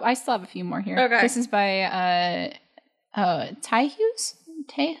have a couple, I still have a few more here. Okay. This is by,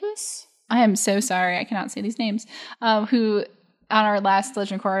 Tehus? I am so sorry, I cannot say these names. Who, on our last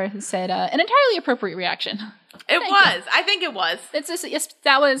Legend of Korra, said, an entirely appropriate reaction. It Thank was. I think it was. It's just, yes,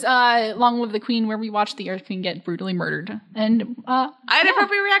 that was Long Live the Queen, where we watched the Earth Queen get brutally murdered. And I had an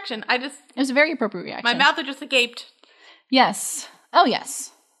appropriate reaction. it was a very appropriate reaction. My mouth was just agaped. Yes. Oh,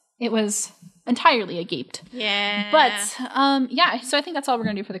 yes. It was entirely agaped. Yeah. But, so I think that's all we're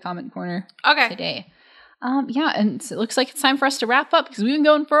going to do for the comment corner today. And it looks like it's time for us to wrap up because we've been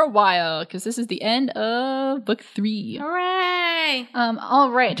going for a while because this is the end of book 3. Hooray! All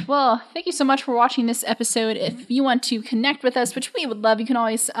right. Well, thank you so much for watching this episode. If you want to connect with us, which we would love, you can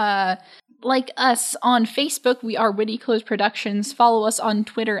always like us on Facebook. We are Witty Close Productions. Follow us on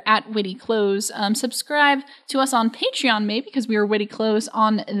Twitter at Witty Close. Subscribe to us on Patreon, maybe, because we are Witty Close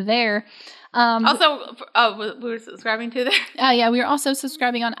on there. Also, we were subscribing to there. We are also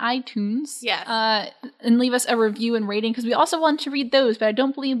subscribing on iTunes. Yes. And leave us a review and rating because we also want to read those, but I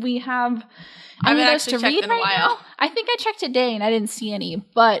don't believe we have any of those to read right now. I think I checked today and I didn't see any.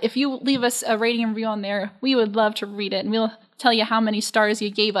 But if you leave us a rating and review on there, we would love to read it, and we'll tell you how many stars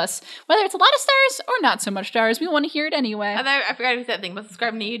you gave us. Whether it's a lot of stars or not so much stars, we want to hear it anyway. I forgot to say that thing about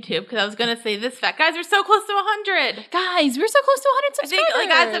subscribing to YouTube because I was going to say this fact. Guys, we're so close to 100. Guys, we're so close to 100 subscribers. I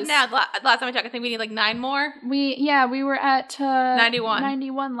think, as of now, last time I checked, I think we need like 9 more. We were at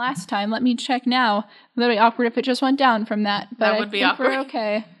 91 last time. Let me check now. That would be awkward if it just went down from that. But that would be awkward. We're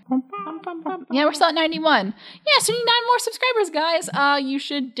okay. Yeah, we're still at 91. Yeah, so we need 9 more subscribers, guys. You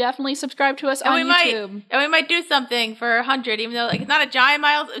should definitely subscribe to us on YouTube. And we might do something for 100, even though it's not a giant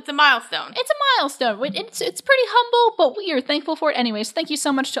milestone. It's a milestone. It's a milestone. It's pretty humble, but we are thankful for it anyways. Thank you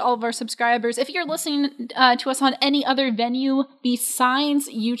so much to all of our subscribers. If you're listening to us on any other venue besides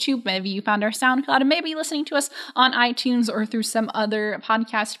YouTube, maybe you found our SoundCloud, and maybe listening to us on iTunes or through some other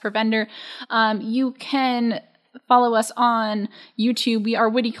podcast preventer, you can follow us on YouTube. We are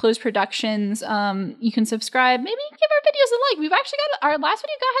Witty Close Productions. You can subscribe. Maybe give our videos a like. We've actually our last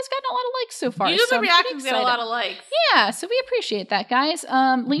video has gotten a lot of likes so far. YouTube reactions get a lot of likes. Yeah, so we appreciate that, guys.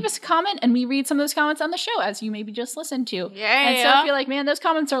 Leave us a comment, and we read some of those comments on the show, as you maybe just listened to. Yeah. And so if you're like, man, those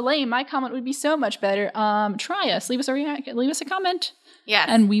comments are lame, my comment would be so much better. Try us. Leave us a comment. Yes.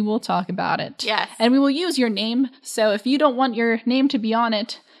 And we will talk about it. Yes. And we will use your name. So if you don't want your name to be on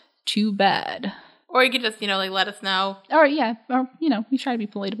it, too bad. Or you could just, let us know. Or, we try to be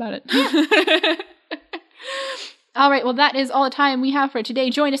polite about it. Yeah. All right, well, that is all the time we have for today.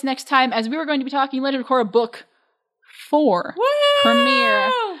 Join us next time as we are going to be talking Legend of Korra Book 4 Woo!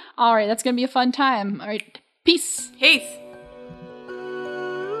 premiere. All right, that's going to be a fun time. All right, peace. Peace.